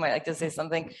perhaps you might like to say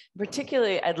something.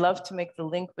 Particularly, I'd love to make the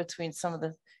link between some of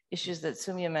the issues that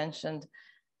Sumya mentioned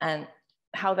and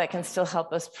how that can still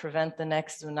help us prevent the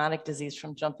next zoonotic disease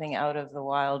from jumping out of the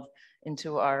wild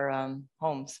into our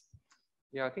homes.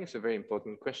 Yeah, I think it's a very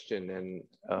important question.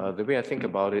 And the way I think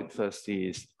about it first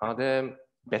is, are there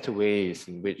better ways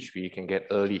in which we can get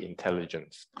early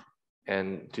intelligence?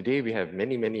 And today we have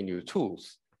many, many new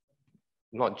tools,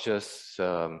 not just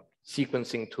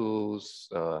sequencing tools,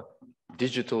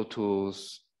 digital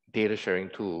tools, data sharing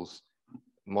tools,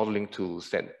 modeling tools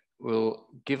that will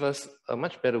give us a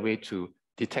much better way to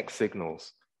detect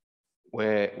signals,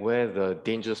 where the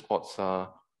danger spots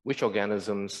are, which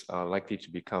organisms are likely to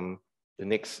become the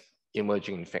next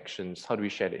emerging infections, how do we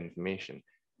share the information?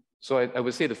 So I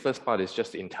would say the first part is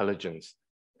just the intelligence.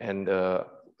 And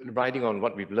riding on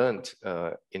what we've learned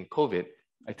in COVID,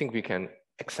 I think we can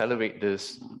accelerate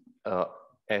this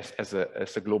as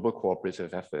a global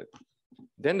cooperative effort.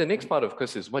 Then the next part, of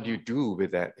course, is what do you do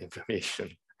with that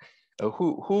information?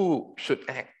 Who should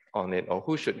act on it, or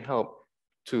who should help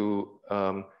to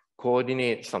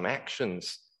coordinate some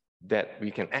actions that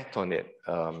we can act on it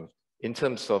in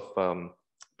terms of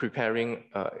preparing,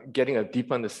 getting a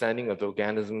deep understanding of the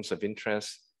organisms of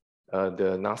interest,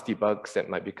 the nasty bugs that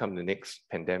might become the next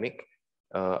pandemic,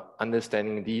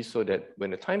 understanding these so that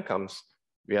when the time comes,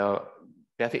 we are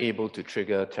better able to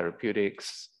trigger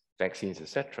therapeutics, vaccines,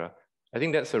 etc. I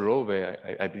think that's a role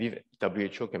where I believe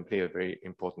WHO can play a very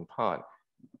important part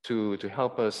to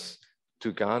help us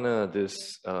to garner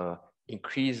this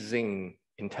increasing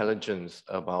intelligence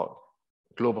about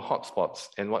global hotspots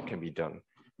and what can be done.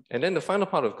 And then the final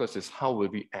part, of course, is how will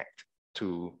we act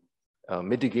to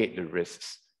mitigate the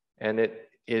risks? And it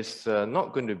is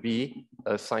not going to be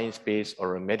a science-based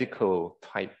or a medical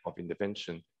type of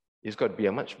intervention. It's got to be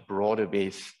a much broader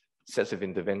base sets of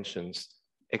interventions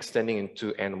extending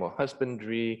into animal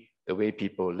husbandry, the way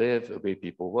people live, the way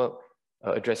people work,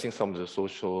 addressing some of the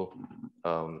social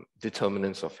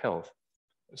determinants of health.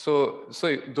 So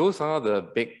those are the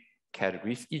big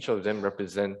categories. Each of them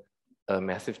represent a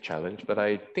massive challenge, but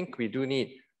I think we do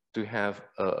need to have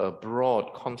a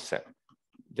broad concept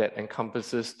that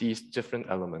encompasses these different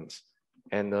elements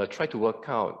and try to work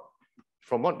out,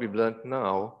 from what we've learned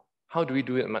now, how do we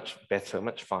do it much better,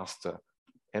 much faster?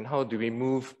 And how do we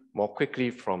move more quickly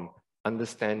from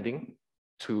understanding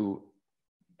to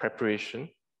preparation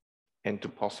and to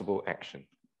possible action?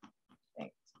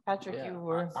 Thanks. Patrick, you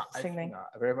were saying.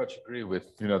 I very much agree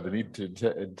with the need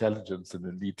to intelligence and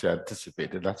the need to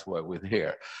anticipate, and that's why we're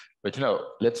here. But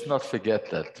let's not forget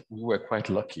that we were quite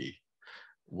lucky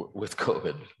with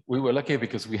COVID. We were lucky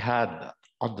because we had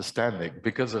understanding.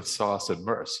 Because of SARS and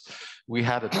MERS, we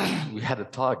had a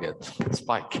target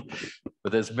spike.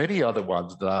 But there's many other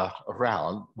ones that are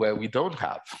around where we don't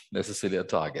have necessarily a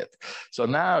target. So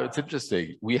now it's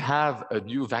interesting. We have a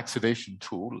new vaccination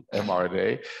tool,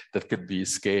 mRNA, that can be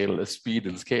speed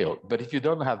and scale. But if you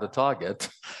don't have the target,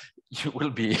 you will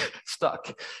be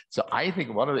stuck. So I think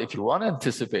if you want to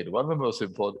anticipate, one of the most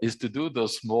important is to do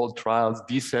those small trials,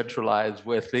 decentralized,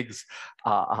 where things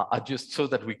are just so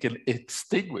that we can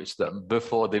extinguish them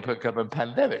before they become a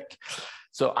pandemic.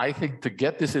 So I think to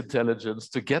get this intelligence,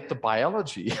 to get the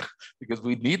biology, because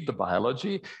we need the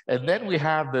biology, and then we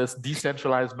have this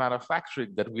decentralized manufacturing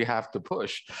that we have to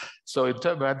push. So in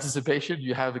terms of anticipation,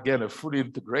 you have, again, a fully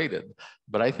integrated.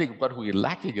 But I think what we're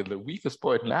lacking, and the weakest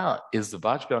point now, is the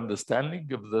much understanding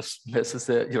of this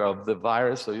necessary, of the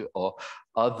virus or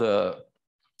other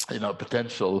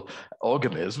potential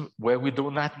organism where we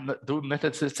don't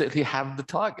necessarily have the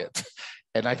target.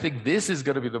 And I think this is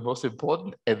going to be the most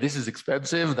important, and this is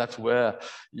expensive. That's where,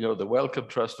 the Wellcome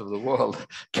Trust of the world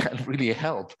can really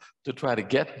help to try to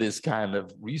get this kind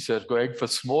of research going for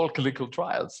small clinical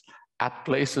trials at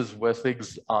places where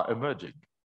things are emerging.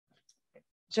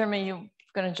 Jeremy, you're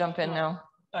going to jump in now.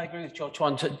 I agree with George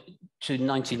Wan to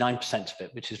 99% of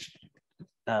it, which is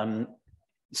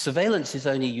surveillance is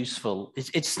only useful.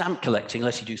 It's stamp collecting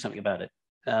unless you do something about it.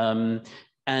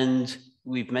 And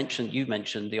you've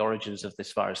mentioned the origins of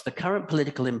this virus. The current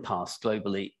political impasse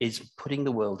globally is putting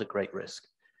the world at great risk.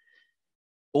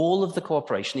 All of the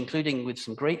cooperation, including with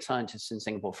some great scientists in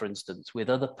Singapore, for instance, with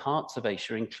other parts of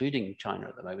Asia, including China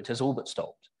at the moment, has all but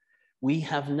stopped. We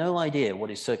have no idea what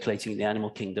is circulating in the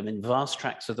animal kingdom in vast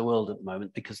tracts of the world at the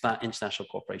moment because that international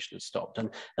cooperation has stopped.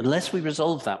 And unless we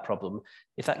resolve that problem,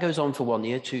 if that goes on for 1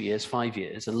 year, 2 years, 5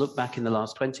 years, and look back in the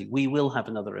last 20, we will have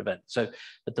another event. So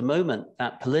at the moment,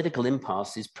 that political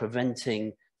impasse is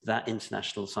preventing that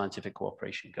international scientific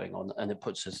cooperation going on, and it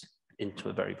puts us into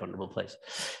a very vulnerable place.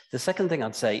 The second thing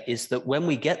I'd say is that when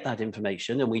we get that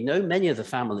information, and we know many of the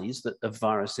families of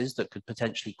viruses that could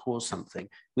potentially cause something,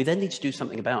 we then need to do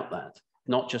something about that,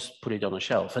 not just put it on a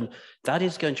shelf. And that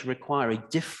is going to require a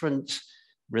different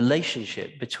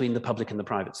relationship between the public and the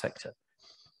private sector.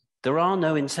 There are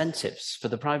no incentives for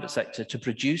the private sector to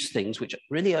produce things which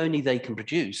really only they can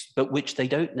produce, but which they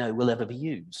don't know will ever be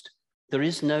used. There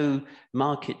is no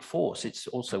market force. It's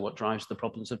also what drives the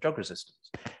problems of drug resistance.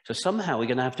 So somehow we're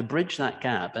going to have to bridge that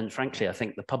gap. And frankly, I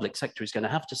think the public sector is going to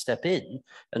have to step in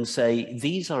and say,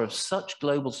 these are of such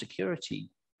global security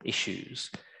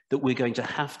issues that we're going to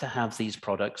have these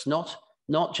products, not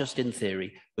just in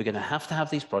theory. We're going to have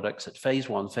these products at phase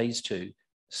 1, phase 2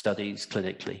 studies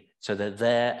clinically. So they're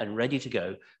there and ready to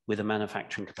go with a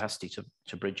manufacturing capacity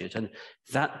to bridge it. And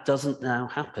that doesn't now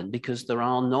happen because there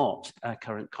are not a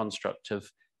current construct of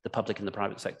the public and the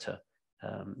private sector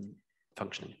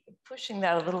functioning. Pushing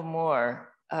that a little more,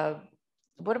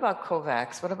 what about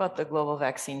COVAX? What about the global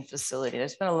vaccine facility?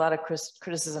 There's been a lot of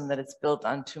criticism that it's built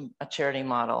onto a charity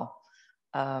model.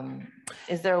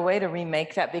 Is there a way to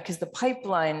remake that? Because the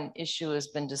pipeline issue has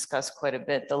been discussed quite a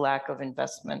bit, the lack of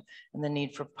investment and the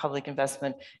need for public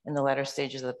investment in the latter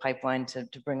stages of the pipeline to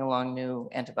bring along new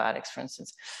antibiotics, for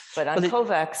instance. But on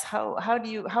COVAX,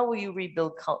 how will you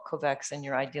rebuild COVAX in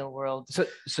your ideal world?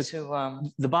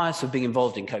 The bias of being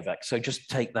involved in COVAX. So just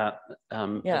take that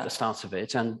at the start of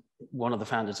it, and one of the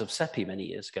founders of CEPI many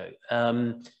years ago.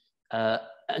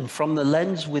 And from the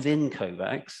lens within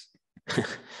COVAX,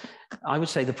 I would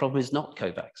say the problem is not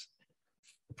COVAX.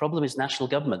 The problem is national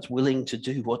governments willing to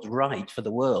do what's right for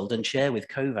the world and share with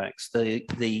COVAX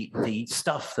the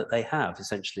stuff that they have,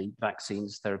 essentially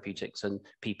vaccines, therapeutics, and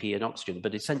PPE and oxygen,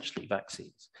 but essentially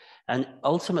vaccines. And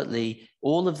ultimately,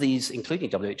 all of these,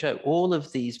 including WHO, all of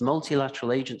these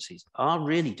multilateral agencies are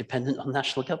really dependent on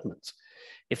national governments.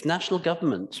 If national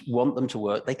governments want them to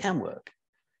work, they can work.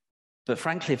 But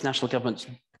frankly, if national governments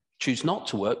choose not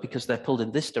to work because they're pulled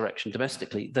in this direction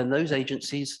domestically, then those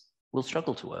agencies will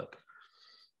struggle to work.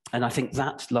 And I think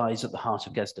that lies at the heart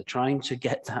of GESDA, trying to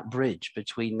get that bridge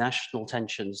between national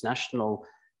tensions, national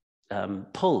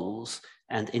pulls,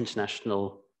 and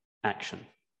international action.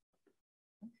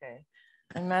 Okay.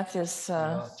 And Matthias.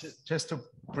 Just to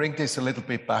bring this a little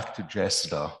bit back to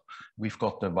GESDA, we've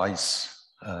got the vice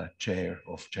chair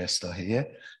of GESDA here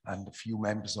and a few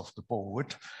members of the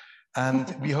board.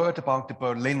 And we heard about the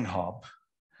Berlin hub,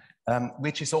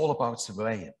 which is all about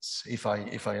surveillance, if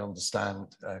I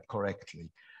understand correctly.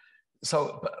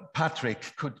 So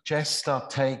Patrick, could GESDA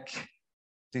take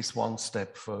this one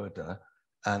step further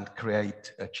and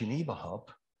create a Geneva hub,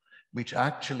 which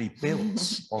actually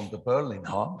builds on the Berlin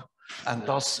hub and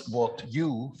does what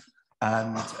you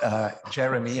and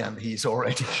Jeremy, and he's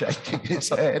already shaking his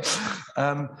head,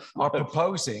 are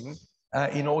proposing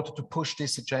in order to push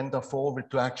this agenda forward,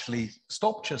 to actually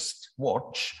stop just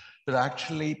watch, but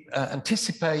actually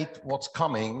anticipate what's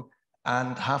coming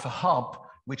and have a hub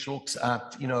which looks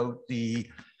at, you know, the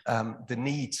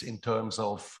needs in terms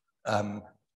of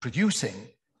producing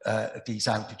these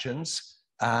antigens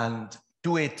and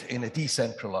do it in a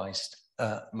decentralized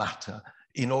matter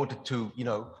in order to, you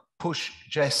know, push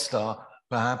GESDA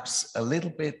perhaps a little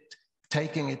bit,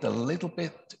 taking it a little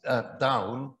bit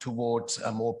down towards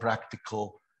a more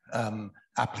practical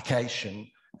application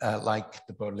like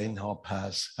the Berlin hub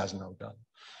has now done.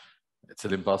 It's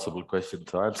an impossible question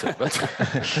to answer, but,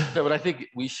 no, but I think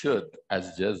we should,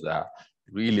 as GESDA,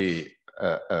 really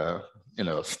you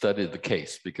know, study the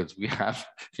case, because we have,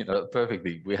 you know,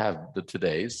 perfectly, we have the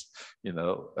today's, you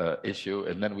know, issue,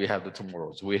 and then we have the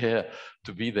tomorrows. We're here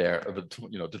to be there,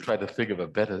 you know, to try to think of a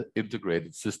better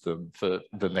integrated system for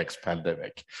the next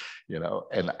pandemic, you know,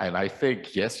 and I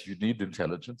think, yes, you need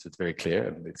intelligence. It's very clear,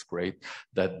 and it's great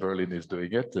that Berlin is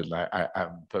doing it, and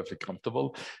I'm perfectly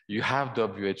comfortable. You have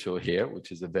WHO here,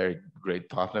 which is a very great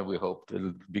partner. We hope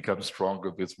it'll become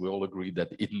stronger because we all agree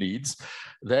that it needs.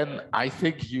 Then I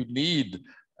think you need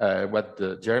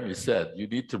what Jeremy said, you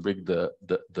need to bring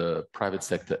the private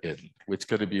sector in, which is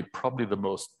going to be probably the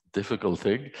most difficult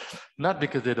thing, not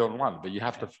because they don't want, but you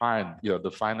have to find, you know,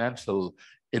 the financial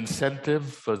incentive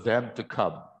for them to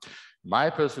come. My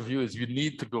personal view is you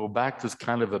need to go back to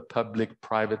kind of a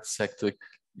public-private sector,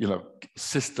 you know,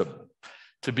 system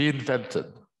to be invented.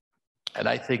 And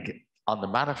I think on the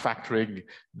manufacturing,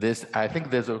 I think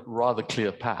there's a rather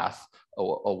clear path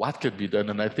or what can be done.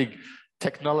 And I think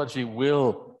technology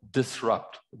will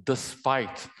disrupt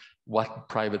despite what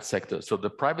private sector. So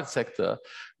the private sector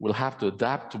will have to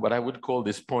adapt to what I would call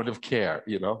this point of care,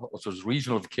 you know, also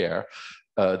regional of care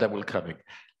that will come in.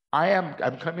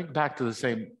 I'm coming back to the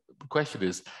same question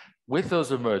is, with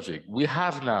those emerging, we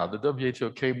have now, the WHO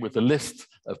came with a list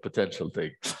of potential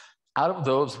things. Out of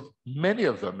those, many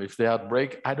of them, if they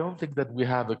outbreak, I don't think that we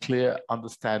have a clear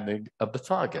understanding of the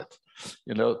target,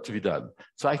 you know, to be done.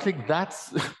 So I think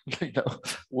that's, you know,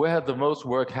 where the most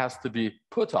work has to be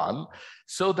put on,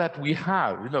 so that we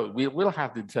have, you know, we will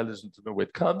have the intelligence to know where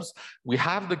it comes. We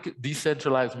have the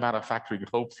decentralized manufacturing,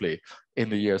 hopefully, in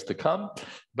the years to come.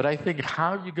 But I think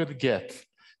how you're going to get,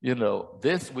 you know,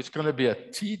 this, which is going to be a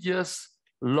tedious,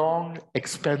 long,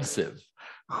 expensive.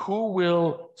 Who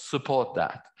will support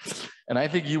that? And I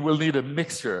think you will need a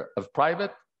mixture of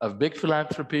private, of big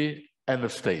philanthropy, and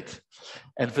of state.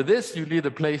 And for this, you need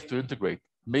a place to integrate.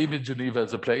 Maybe Geneva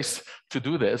is a place to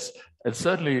do this. And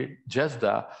certainly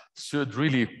GESDA should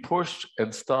really push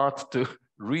and start to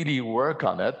really work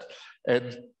on it.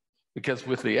 And because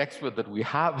with the expert that we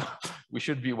have, we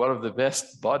should be one of the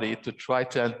best body to try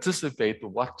to anticipate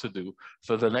what to do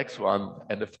for the next one.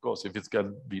 And of course, if it's going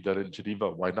to be done in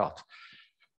Geneva, why not?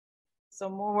 So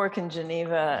more work in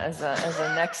Geneva as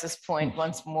a nexus point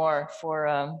once more for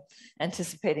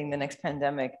anticipating the next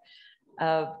pandemic.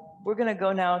 We're going to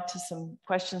go now to some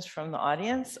questions from the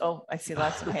audience. Oh, I see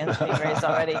lots of hands being raised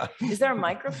already. Is there a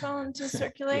microphone to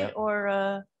circulate? Yeah.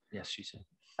 Or? Yes, she said.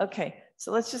 Okay,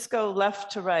 so let's just go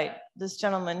left to right. This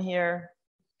gentleman here.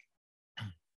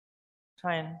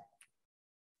 Try and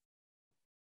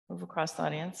move across the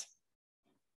audience.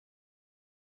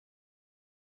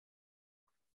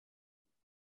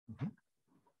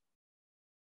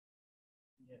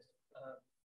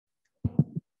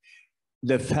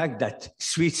 The fact that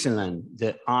Switzerland,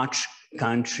 the arch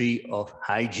country of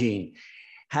hygiene,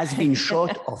 has been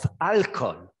short of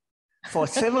alcohol for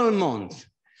several months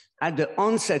at the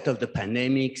onset of the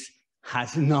pandemics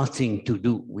has nothing to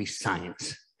do with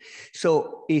science.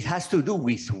 So it has to do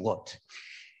with what?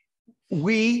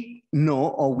 We know,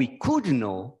 or we could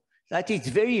know, that it's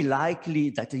very likely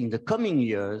that in the coming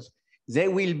years, there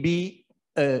will be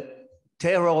a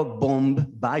terror bomb,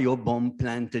 biobomb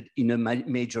planted in a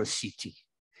major city.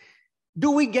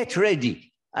 Do we get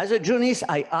ready? As a journalist,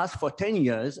 I asked for 10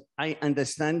 years. I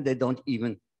understand they don't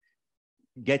even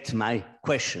get my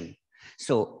question.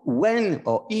 So when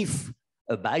or if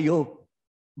a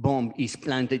biobomb is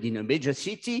planted in a major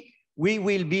city, we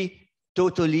will be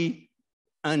totally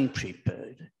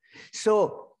unprepared.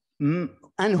 So,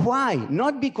 and why?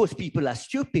 Not because people are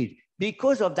stupid,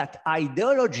 because of that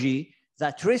ideology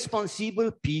that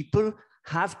responsible people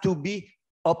have to be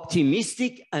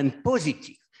optimistic and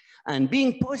positive. And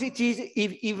being positive,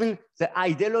 if even the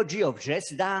ideology of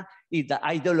GESDA, is the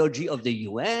ideology of the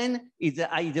UN, is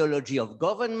the ideology of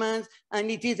governments, and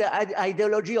it is the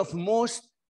ideology of most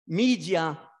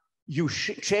media you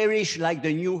cherish, like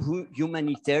the new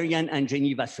humanitarian and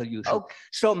Geneva solution. Oh.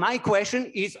 So my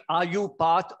question is, are you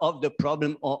part of the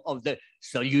problem or of the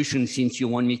solution, since you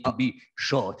want me to be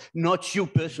short? Not you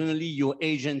personally, your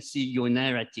agency, your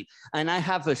narrative. And I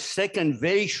have a second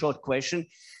very short question.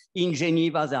 In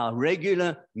Geneva, there are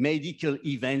regular medical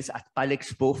events at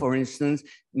Palexpo, for instance.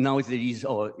 Now there is,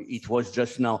 or it was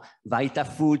just now,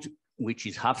 VitaFood, which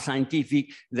is half scientific.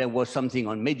 There was something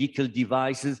on medical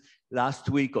devices last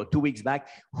week or 2 weeks back.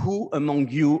 Who among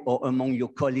you or among your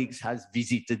colleagues has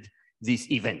visited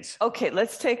these events? Okay,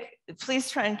 let's take, please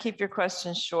try and keep your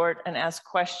questions short and ask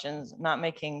questions, not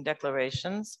making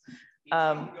declarations.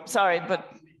 Sorry, but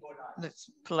it's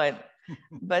polite.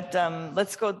 But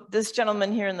let's go, this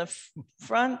gentleman here in the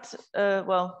front.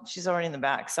 Well, she's already in the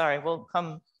back. Sorry, we'll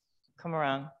come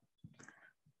around.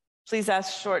 Please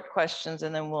ask short questions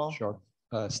and then we'll. Sure.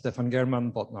 Stefan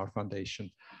German, Botnar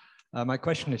Foundation. My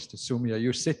question is to Soumya.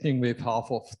 You're sitting with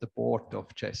half of the board of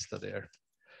GESDA there.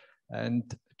 And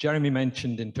Jeremy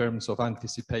mentioned in terms of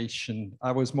anticipation,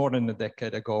 I was more than a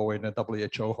decade ago in a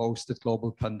WHO hosted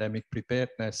global pandemic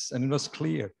preparedness, and it was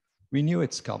clear. We knew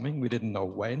it's coming, we didn't know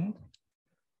when.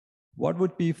 What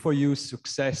would be for you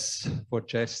success for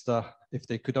GESDA if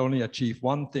they could only achieve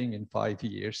one thing in 5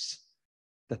 years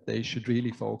that they should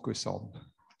really focus on?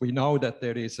 We know that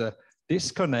there is a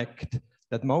disconnect,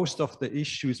 that most of the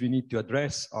issues we need to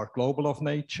address are global of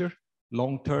nature,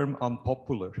 long-term,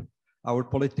 unpopular. Our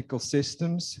political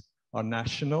systems are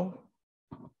national,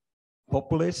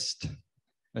 populist,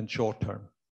 and short-term.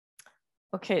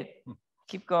 Okay,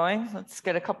 keep going. Let's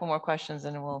get a couple more questions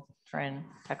and we'll try and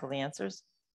tackle the answers.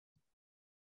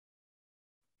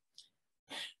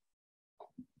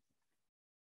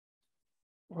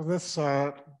 Well, this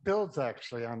builds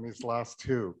actually on these last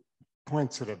 2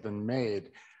 points that have been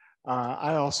made.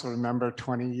 I also remember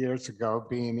 20 years ago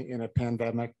being in a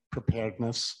pandemic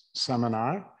preparedness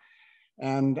seminar,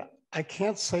 and I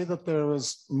can't say that there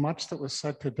was much that was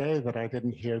said today that I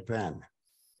didn't hear then.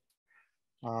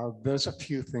 There's a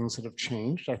few things that have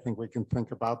changed. I think we can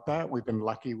think about that. We've been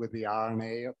lucky with the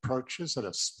RNA approaches that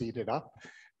have speeded up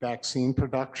vaccine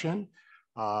production.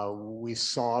 We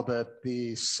saw that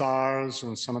the SARS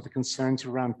and some of the concerns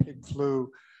around pig flu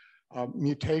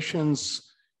mutations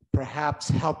perhaps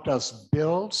helped us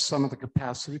build some of the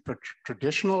capacity for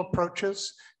traditional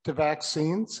approaches to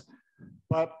vaccines.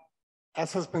 But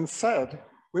as has been said,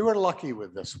 we were lucky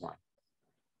with this one.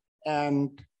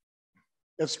 And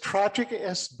as tragic as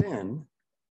it's been,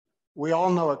 we all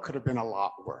know it could have been a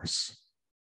lot worse.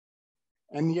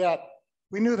 And yet,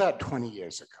 we knew that 20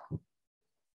 years ago.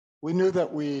 We knew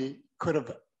that we could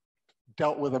have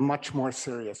dealt with a much more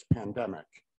serious pandemic.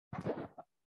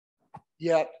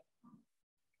 Yet,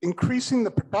 increasing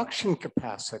the production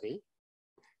capacity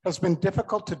has been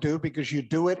difficult to do because you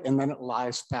do it and then it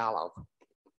lies fallow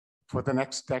for the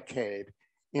next decade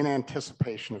in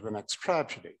anticipation of the next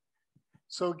tragedy.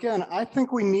 So again, I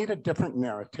think we need a different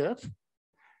narrative.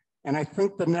 And I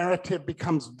think the narrative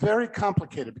becomes very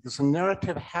complicated because the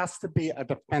narrative has to be a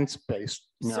defense-based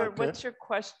narrative. Sir, what's your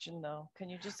question though? Can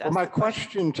you just ask? Well, my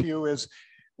question to you is,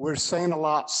 we're saying a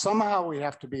lot, somehow we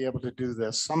have to be able to do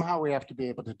this, somehow we have to be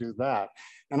able to do that.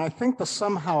 And I think the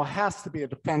somehow has to be a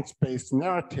defense-based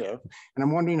narrative. And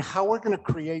I'm wondering how we're going to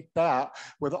create that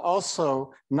with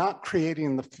also not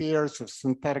creating the fears of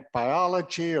synthetic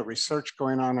biology or research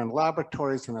going on in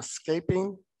laboratories and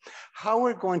escaping. How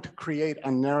we're going to create a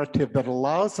narrative that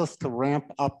allows us to ramp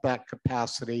up that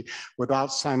capacity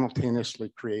without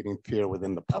simultaneously creating fear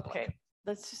within the public. Okay.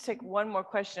 Let's just take one more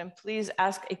question. Please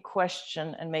ask a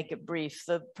question and make it brief.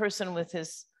 The person with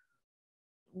his,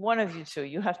 one of you two,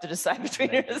 you have to decide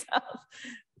between yourselves.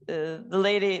 The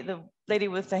lady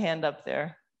with the hand up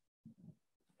there.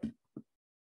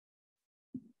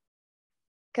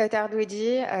 Kautar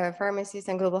Douidi, a pharmacist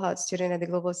and global health student at the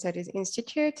Global Studies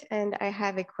Institute. And I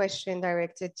have a question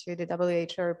directed to the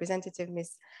WHO representative,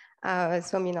 Ms.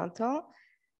 Soumi Nanton.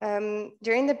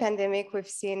 During the pandemic, we've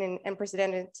seen an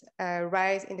unprecedented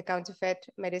rise in the counterfeit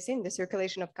medicine, the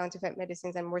circulation of counterfeit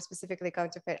medicines, and more specifically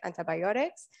counterfeit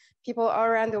antibiotics. People all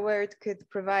around the world could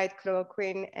provide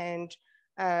chloroquine and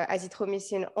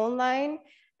azithromycin online.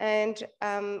 And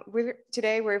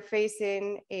today we're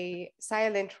facing a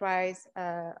silent rise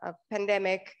of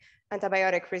pandemic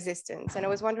antibiotic resistance. And I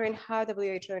was wondering how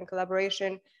WHO in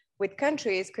collaboration with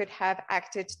countries could have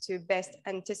acted to best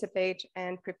anticipate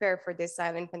and prepare for this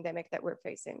silent pandemic that we're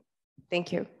facing.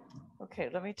 Thank you. Okay,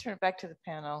 let me turn it back to the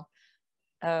panel.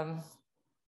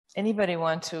 Anybody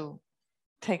want to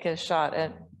take a shot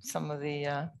at some of the...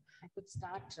 I could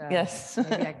start. Yes.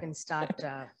 Maybe I can start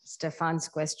Stefan's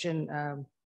question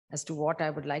as to what I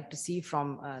would like to see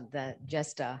from the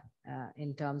GESDA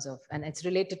in terms of, and it's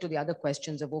related to the other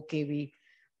questions of, okay, we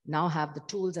now have the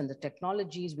tools and the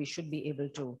technologies, we should be able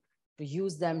to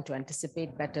use them to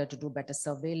anticipate better, to do better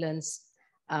surveillance.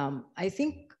 I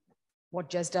think what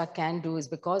GESDA can do is,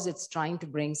 because it's trying to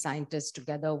bring scientists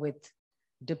together with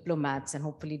diplomats, and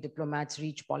hopefully diplomats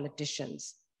reach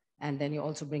politicians, and then you're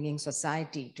also bringing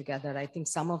society together. I think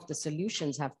some of the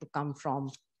solutions have to come from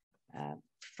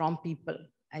people.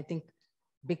 I think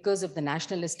because of the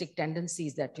nationalistic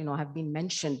tendencies that have been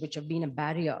mentioned, which have been a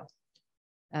barrier,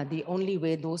 the only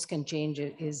way those can change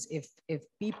is if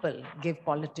people give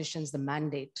politicians the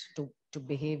mandate to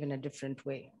behave in a different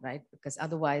way, right? Because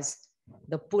otherwise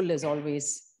the pull is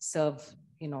always serve,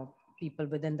 people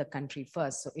within the country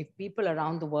first. So if people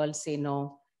around the world say,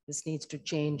 no, this needs to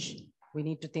change, we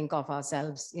need to think of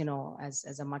ourselves,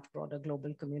 as a much broader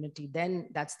global community, then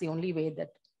that's the only way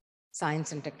that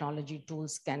science and technology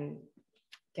tools can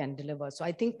deliver. So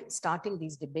I think starting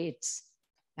these debates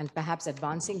and perhaps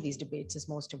advancing these debates is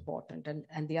most important.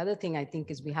 And the other thing I think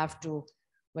is we have to,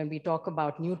 when we talk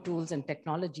about new tools and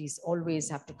technologies, always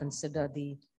have to consider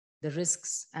the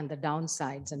risks and the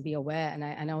downsides and be aware. And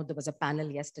I know there was a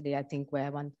panel yesterday, I think, where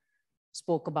one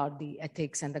spoke about the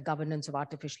ethics and the governance of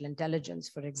artificial intelligence,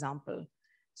 for example.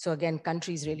 So again,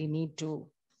 countries really need to,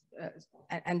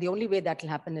 and the only way that will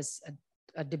happen is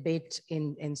a debate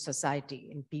in society,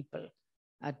 in people,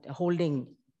 holding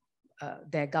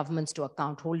their governments to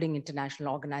account, holding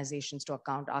international organizations to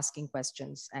account, asking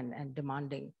questions and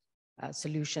demanding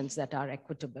solutions that are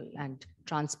equitable and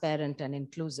transparent and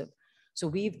inclusive. So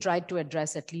we've tried to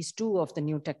address at least two of the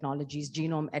new technologies,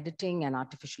 genome editing and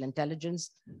artificial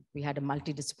intelligence. We had a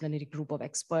multidisciplinary group of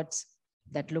experts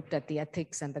that looked at the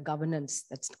ethics and the governance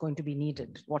that's going to be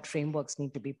needed, what frameworks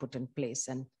need to be put in place.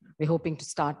 And we're hoping to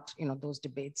start those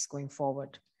debates going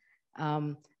forward.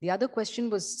 The other question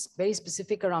was very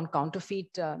specific around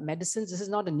counterfeit medicines. This is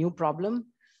not a new problem,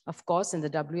 of course, and the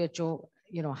WHO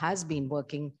has been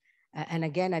working. And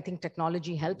again, I think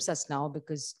technology helps us now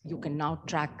because you can now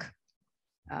track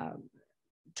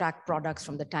products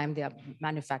from the time they are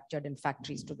manufactured in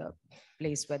factories to the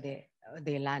place where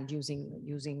they land using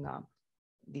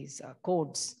these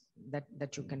codes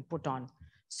that you can put on.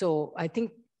 So I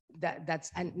think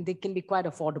and they can be quite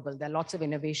affordable. There are lots of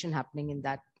innovation happening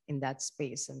in that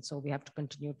space. And so we have to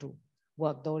continue to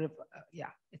work, though,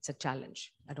 it's a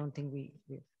challenge. I don't think we've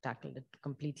tackled it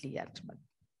completely yet, but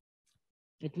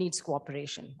it needs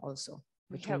cooperation also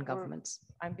between governments.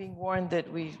 I'm being warned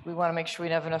that we want to make sure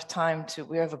we have enough time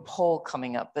we have a poll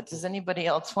coming up, but does anybody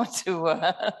else want to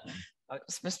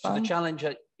respond? So the challenge,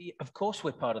 of course,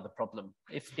 we're part of the problem.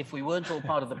 If we weren't all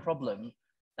part of the problem,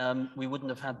 we wouldn't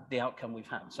have had the outcome we've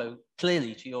had. So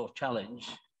clearly, to your challenge,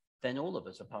 then all of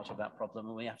us are part of that problem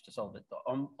and we have to solve it.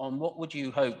 On what would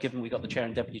you hope, given we've got the chair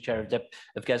and deputy chair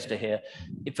of GESDA here,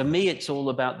 for me, it's all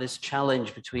about this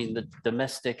challenge between the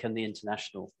domestic and the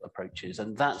international approaches.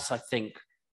 And that's, I think,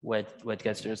 where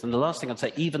GESDA is. And the last thing I'd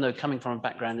say, even though coming from a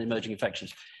background in emerging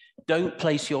infections, don't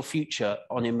place your future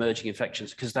on emerging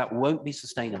infections because that won't be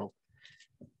sustainable.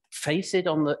 Face it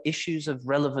on the issues of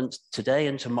relevance today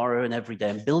and tomorrow and every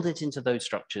day and build it into those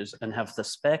structures and have the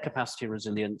spare capacity,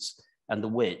 resilience, and the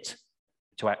wit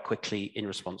to act quickly in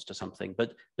response to something.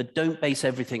 But don't base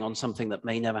everything on something that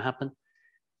may never happen.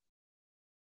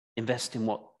 Invest in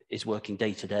what is working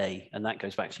day to day, and that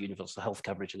goes back to universal health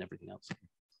coverage and everything else.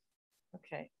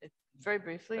 Okay, very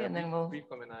briefly, and then we'll... Brief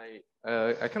comment.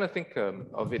 I kind of think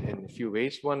of it in a few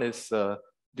ways. One is,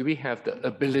 do we have the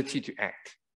ability to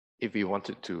act if we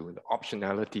wanted to, the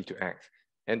optionality to act?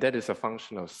 And that is a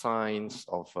function of science,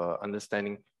 of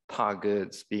understanding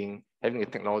targets, having a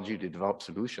technology to develop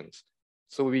solutions.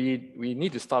 So we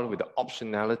need to start with the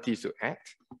optionality to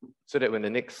act so that when the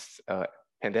next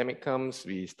pandemic comes,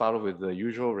 we start with the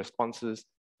usual responses,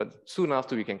 but soon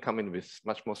after we can come in with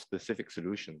much more specific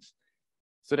solutions.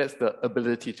 So that's the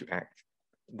ability to act.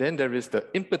 Then there is the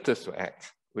impetus to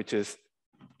act, which is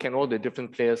can all the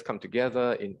different players come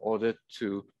together in order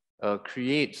to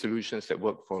create solutions that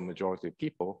work for a majority of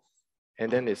people?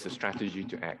 And then it's a strategy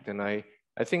to act. And I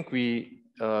think we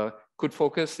could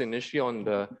focus initially on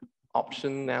the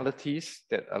optionalities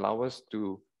that allow us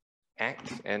to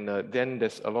act. And then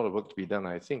there's a lot of work to be done,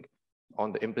 I think,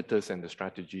 on the impetus and the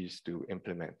strategies to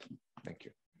implement. Thank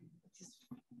you.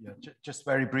 Yeah, just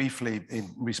very briefly in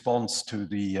response to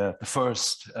the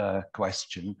first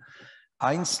question,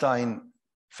 Einstein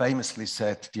famously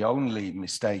said the only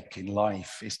mistake in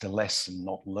life is the lesson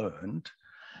not learned.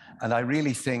 And I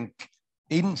really think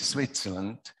in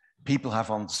Switzerland, people have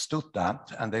understood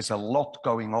that, and there's a lot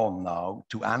going on now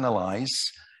to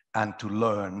analyze and to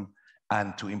learn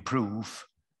and to improve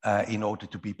in order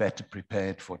to be better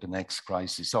prepared for the next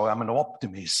crisis. So I'm an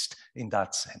optimist in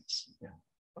that sense. Yeah.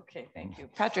 Okay, thank you.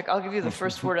 Patrick, I'll give you the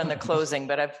first word on the closing,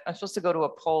 but I'm supposed to go to a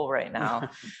poll right now.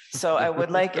 So I would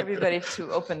like everybody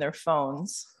to open their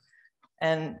phones,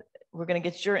 and we're going to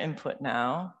get your input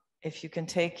now. If you can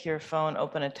take your phone,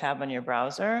 open a tab on your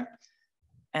browser,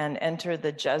 and enter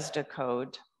the GESDA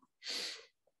code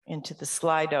into the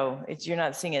Slido. You're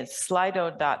not seeing it,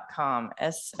 slido.com,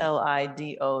 SLIDO.com.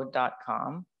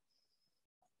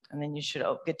 And then you should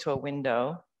get to a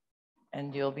window,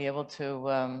 and you'll be able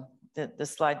to, the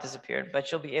slide disappeared,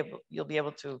 but you'll be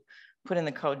able to put in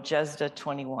the code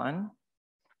GESDA21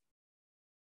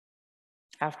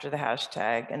 after the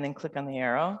hashtag, and then click on the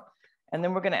arrow. And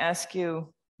then we're going to ask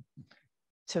you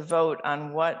to vote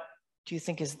on what do you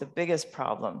think is the biggest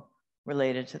problem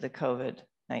related to the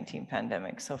COVID-19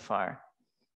 pandemic so far.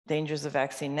 Dangers of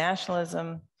vaccine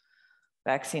nationalism,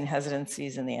 vaccine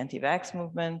hesitancies in the anti-vax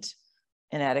movement,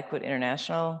 inadequate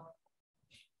international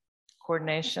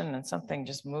coordination, and something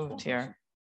just moved here.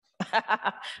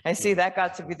 I see that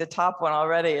got to be the top one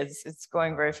already. It's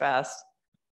going very fast.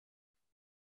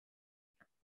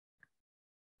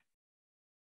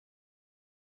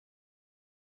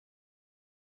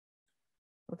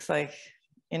 Looks like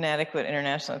inadequate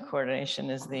international coordination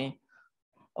is the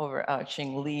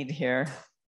overarching lead here.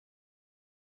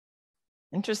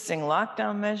 Interesting,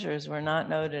 lockdown measures were not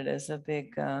noted as a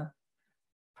big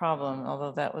problem,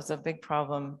 although that was a big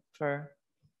problem for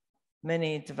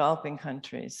many developing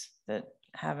countries that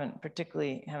haven't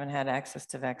had access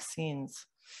to vaccines.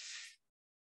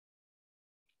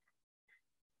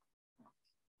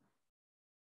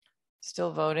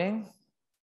 Still voting.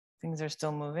 Things are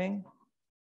still moving.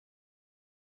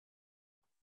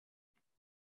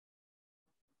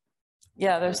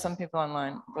 Yeah, there's some people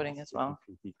online voting as well.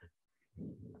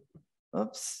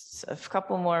 Oops, a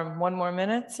couple more, one more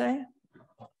minute, say?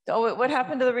 Oh, what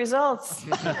happened to the results?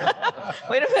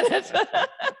 Wait a minute.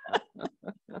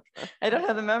 I don't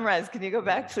have them memorized. Can you go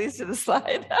back, please, to the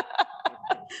slide?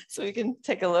 So we can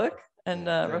take a look and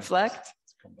reflect.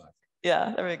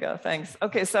 Yeah, there we go, thanks.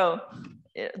 Okay, so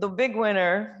the big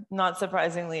winner, not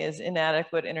surprisingly, is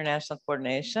inadequate international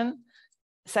coordination,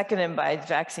 seconded by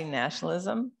vaccine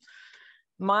nationalism.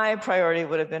 My priority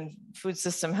would have been food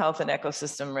system health and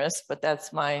ecosystem risk, but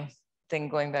that's my thing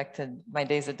going back to my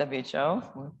days at WHO,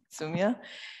 Sumya.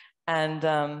 And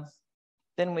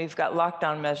then we've got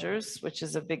lockdown measures, which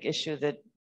is a big issue that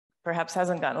perhaps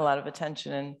hasn't gotten a lot of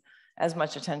attention, and as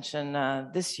much attention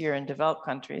this year in developed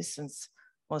countries, since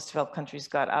most developed countries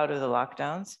got out of the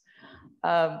lockdowns.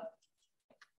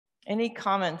 Any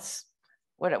comments?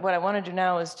 What I want to do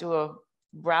now is do a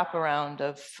wraparound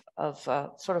of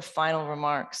sort of final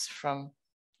remarks from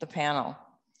the panel.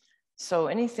 So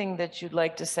anything that you'd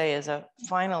like to say as a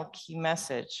final key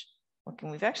message?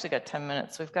 Okay, we've actually got 10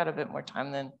 minutes, so we've got a bit more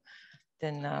time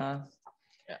than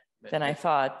I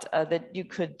thought. That you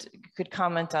could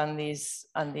comment on these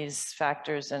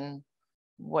factors and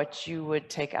what you would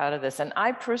take out of this. And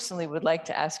I personally would like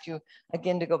to ask you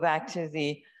again to go back to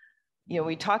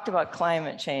we talked about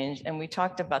climate change and we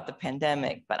talked about the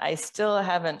pandemic, but I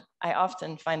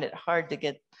often find it hard to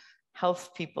get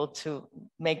health people to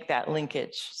make that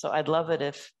linkage. So I'd love it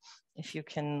if you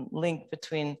can link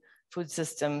between food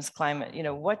systems, climate,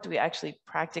 what do we actually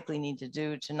practically need to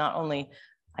do to not only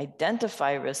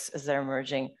identify risks as they're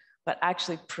emerging, but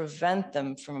actually prevent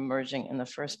them from emerging in the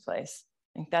first place?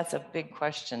 I think that's a big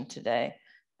question today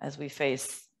as we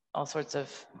face all sorts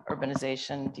of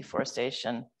urbanization,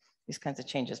 deforestation, these kinds of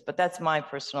changes. But that's my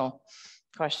personal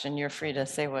question. You're free to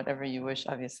say whatever you wish,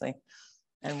 obviously,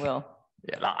 and will.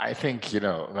 Yeah, I think,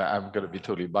 I'm going to be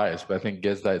totally biased, but I think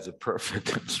GESDA is a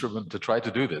perfect instrument to try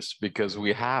to do this, because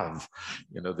we have,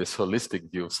 this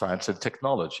holistic view of science and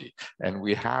technology, and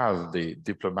we have the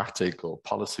diplomatic or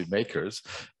policy makers,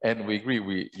 and we agree,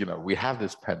 we have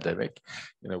this pandemic,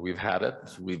 we've had it,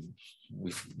 we've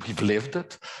we've lived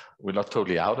it. We're not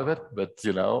totally out of it, but,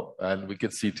 you know, and we can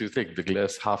see two things, the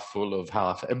glass half full of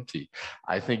half empty.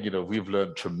 I think, you know, we've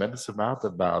learned tremendous amount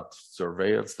about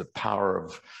surveillance, the power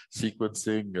of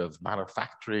sequencing, of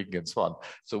manufacturing, and so on.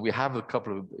 So we have a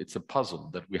couple of, it's a puzzle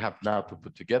that we have now to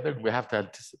put together, and we have to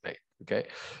anticipate, okay?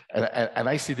 And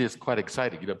I see this quite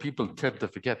exciting. You know, people tend to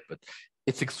forget, but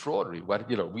it's extraordinary what,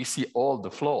 you know, we see all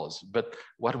the flaws, but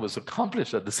what was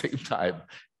accomplished at the same time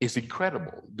is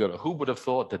incredible. You know, who would have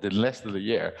thought that in less than a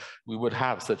year, we would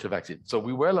have such a vaccine? So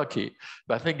we were lucky,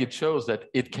 but I think it shows that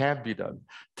it can be done.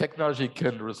 Technology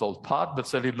can resolve part, but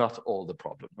certainly not all the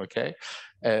problem, okay?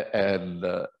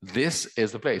 This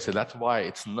is the place, and that's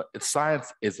why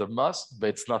science is a must, but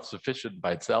it's not sufficient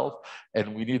by itself,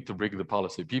 and we need to bring the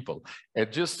policy people.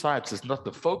 And just science is not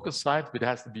the focus science, but it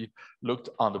has to be looked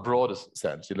on the broadest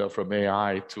sense, you know, from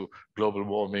AI to global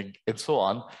warming and so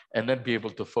on, and then be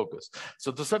able to focus.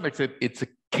 So to some extent, it's a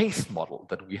case model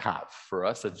that we have for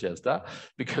us at GESDA,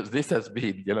 because this has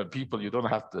been, you know, people, you don't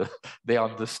have to, they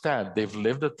understand, they've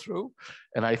lived it through.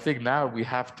 And I think now we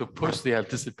have to push the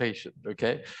anticipation,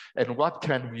 okay? And what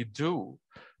can we do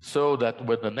so that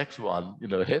when the next one, you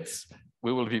know, hits,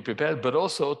 we will be prepared, but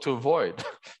also to avoid,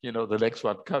 you know, the next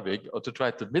one coming, or to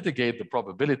try to mitigate the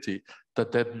probability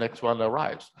that that next one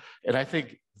arrives. And I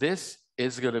think this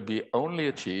is going to be only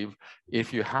achieved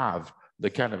if you have the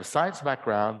kind of science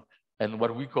background and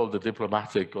what we call the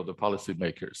diplomatic or the policy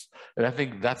makers. And I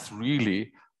think that's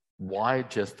really why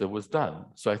GESDA was done.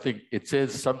 So I think it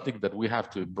is something that we have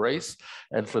to embrace.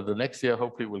 And for the next year,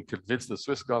 hopefully we'll convince the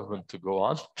Swiss government to go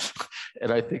on.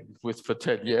 And I think for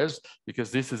 10 years,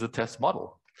 because this is a test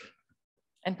model.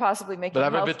 And possibly making But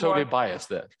I'm health a bit totally more, biased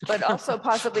there. but also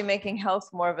possibly making health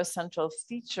more of a central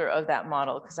feature of that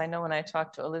model. Because I know when I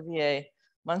talked to Olivier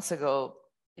months ago,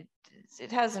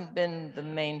 it hasn't been the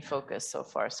main focus so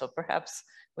far. So perhaps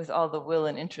with all the will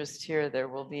and interest here, there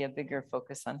will be a bigger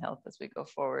focus on health as we go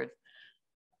forward.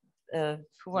 Who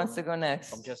wants to go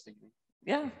next? I'm just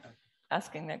yeah,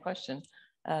 asking that question.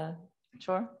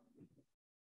 Sure.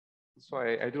 So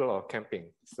I do a lot of camping.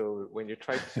 So when you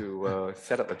try to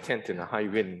set up a tent in a high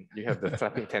wind, you have the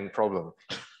flapping tent problem.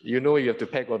 You know you have to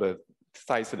peg all the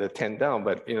sides of the tent down,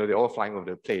 but you know they're all flying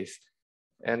over the place.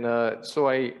 And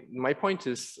my point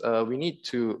is we need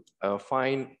to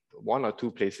find one or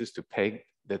two places to peg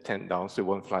the tent down so it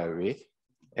won't fly away.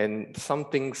 And some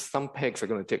pegs are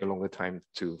going to take a longer time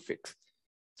to fix.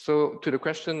 So to the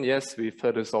question, yes, we've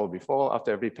heard this all before.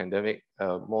 After every pandemic,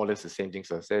 more or less the same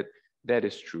things are said. That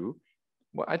is true.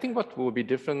 But I think what will be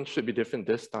different, should be different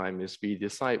this time, is we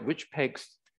decide which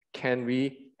pegs can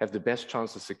we have the best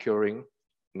chance of securing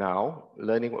now,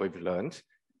 learning what we've learned.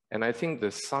 And I think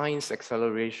the science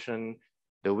acceleration,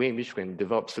 the way in which we can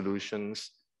develop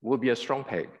solutions will be a strong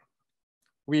peg.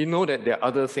 We know that there are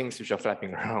other things which are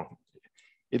flapping around.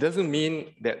 It doesn't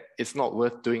mean that it's not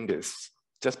worth doing this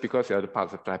just because the other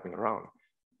parts are flapping around.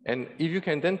 And if you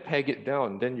can then peg it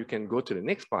down, then you can go to the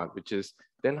next part, which is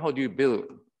then how do you build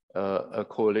a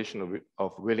coalition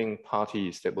of willing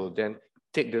parties that will then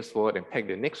take this forward and peg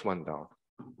the next one down.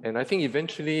 And I think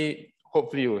eventually,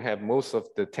 hopefully you'll have most of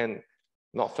the tent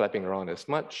not flapping around as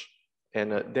much.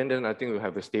 And then I think we'll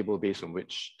have a stable base on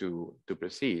which to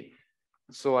proceed.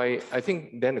 So I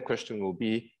think then the question will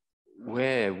be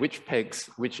which pegs,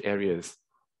 which areas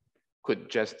could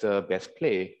just best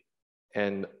play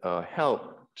and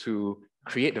help to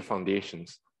create the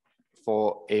foundations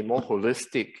for a more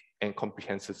holistic and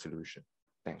comprehensive solution.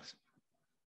 Thanks.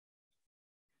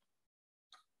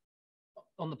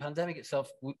 On the pandemic itself,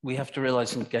 we have to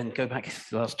realize, and again, go back to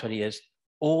the last 20 years,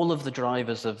 all of the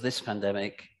drivers of this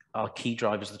pandemic are key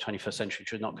drivers of the 21st century,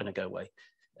 which are not going to go away.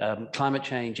 Climate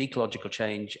change, ecological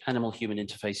change, animal-human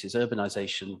interfaces,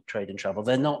 urbanization, trade and travel.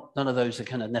 None of those are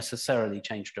going to necessarily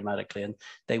change dramatically, and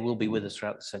they will be with us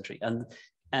throughout the century.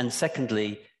 And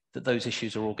secondly, that those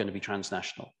issues are all going to be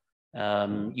transnational.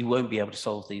 You won't be able to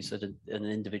solve these at an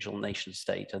individual nation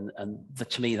state. And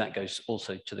to me, that goes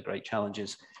also to the great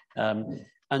challenges. And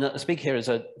I speak here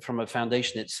from a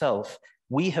foundation itself.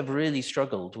 We have really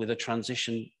struggled with a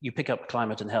transition. You pick up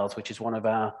climate and health, which is one of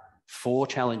our 4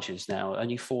 challenges now,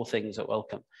 only 4 things at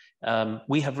Wellcome.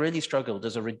 We have really struggled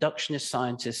as a reductionist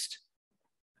scientist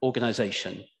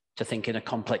organization to think in a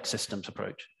complex systems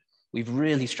approach. We've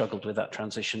really struggled with that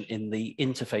transition in the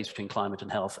interface between climate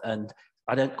and health. And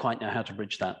I don't quite know how to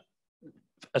bridge that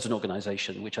as an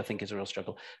organization, which I think is a real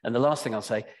struggle. And the last thing I'll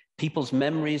say, people's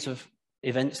memories of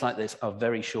events like this are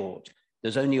very short.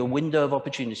 There's only a window of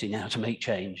opportunity now to make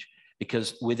change,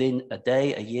 because within a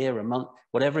day, a year, a month,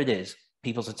 whatever it is,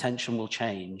 people's attention will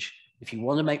change. If you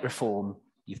want to make reform,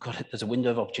 there's a window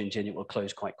of opportunity and it will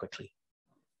close quite quickly.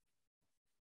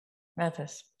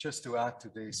 Mathis. Just to add to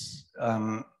this,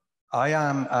 I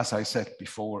am, as I said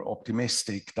before,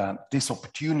 optimistic that this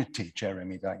opportunity,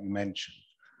 Jeremy, that you mentioned,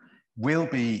 will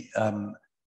be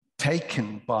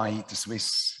taken by the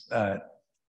Swiss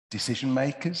decision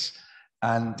makers,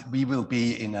 and we will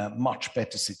be in a much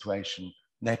better situation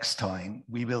next time.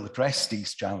 We will address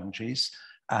these challenges,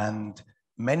 and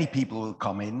many people will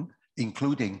come in,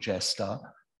 including GESDA,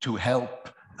 to help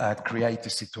create a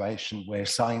situation where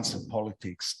science and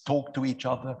politics talk to each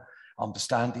other,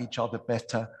 understand each other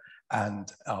better,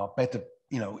 and are better,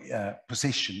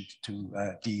 positioned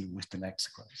to deal with the next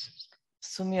crisis.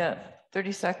 Soumya,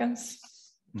 30 seconds,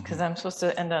 because I'm supposed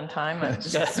to end on time.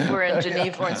 We're in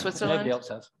Geneva, we're in Switzerland. Nobody else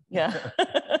has. Yeah.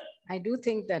 I do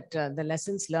think that the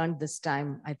lessons learned this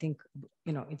time, I think,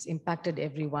 it's impacted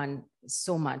everyone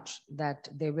so much that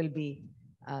there will be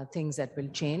things that will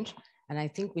change. And I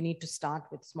think we need to start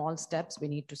with small steps. We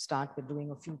need to start with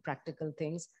doing a few practical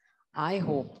things. I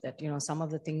hope that, some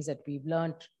of the things that we've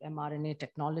learned, mRNA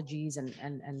technologies and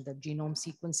the genome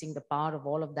sequencing, the power of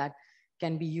all of that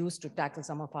can be used to tackle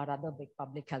some of our other big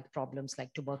public health problems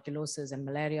like tuberculosis and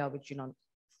malaria, which,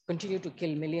 continue to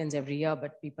kill millions every year,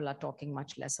 but people are talking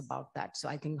much less about that. So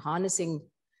I think harnessing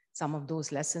some of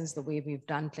those lessons, the way we've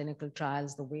done clinical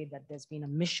trials, the way that there's been a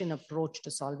mission approach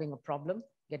to solving a problem,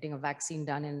 getting a vaccine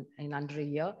done in under a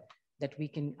year, that we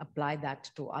can apply that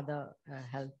to other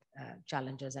health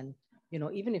challenges. And,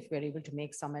 even if we're able to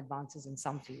make some advances in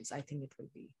some fields, I think it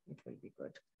will be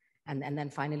good. And then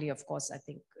finally, of course, I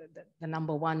think the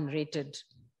number one rated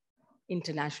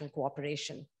international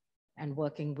cooperation and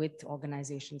working with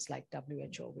organizations like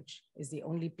WHO, which is the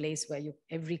only place where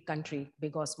every country,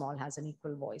 big or small, has an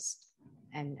equal voice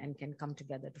and can come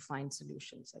together to find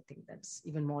solutions. I think that's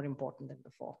even more important than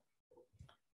before.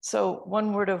 So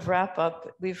one word of wrap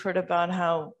up, we've heard about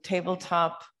how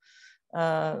tabletop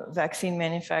vaccine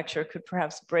manufacture could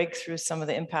perhaps break through some of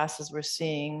the impasses we're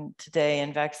seeing today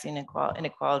in vaccine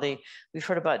inequality. We've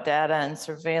heard about data and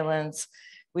surveillance.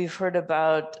 We've heard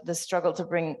about the struggle to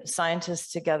bring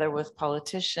scientists together with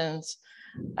politicians.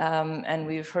 And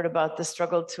we've heard about the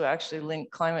struggle to actually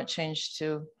link climate change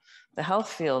to the health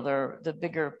field, or the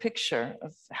bigger picture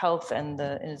of health and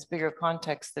in its bigger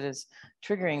context that is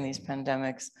triggering these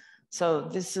pandemics. So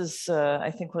this is,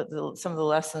 I think, what some of the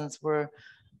lessons we're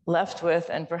left with,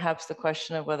 and perhaps the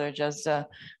question of whether GESDA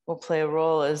will play a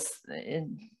role as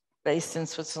based in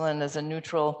Switzerland as a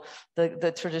neutral,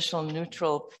 the traditional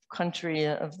neutral country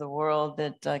of the world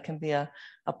that can be a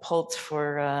pulse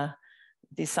for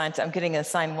these science. I'm getting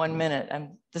assigned 1 minute.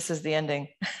 This is the ending,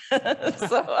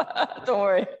 so don't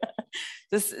worry.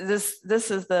 This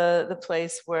is the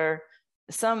place where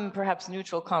some perhaps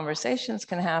neutral conversations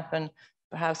can happen,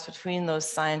 perhaps between those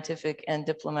scientific and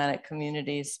diplomatic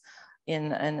communities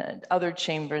in other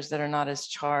chambers that are not as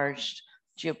charged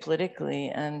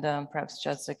geopolitically, and perhaps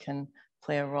GESDA can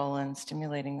play a role in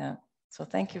stimulating that. So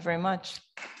thank you very much.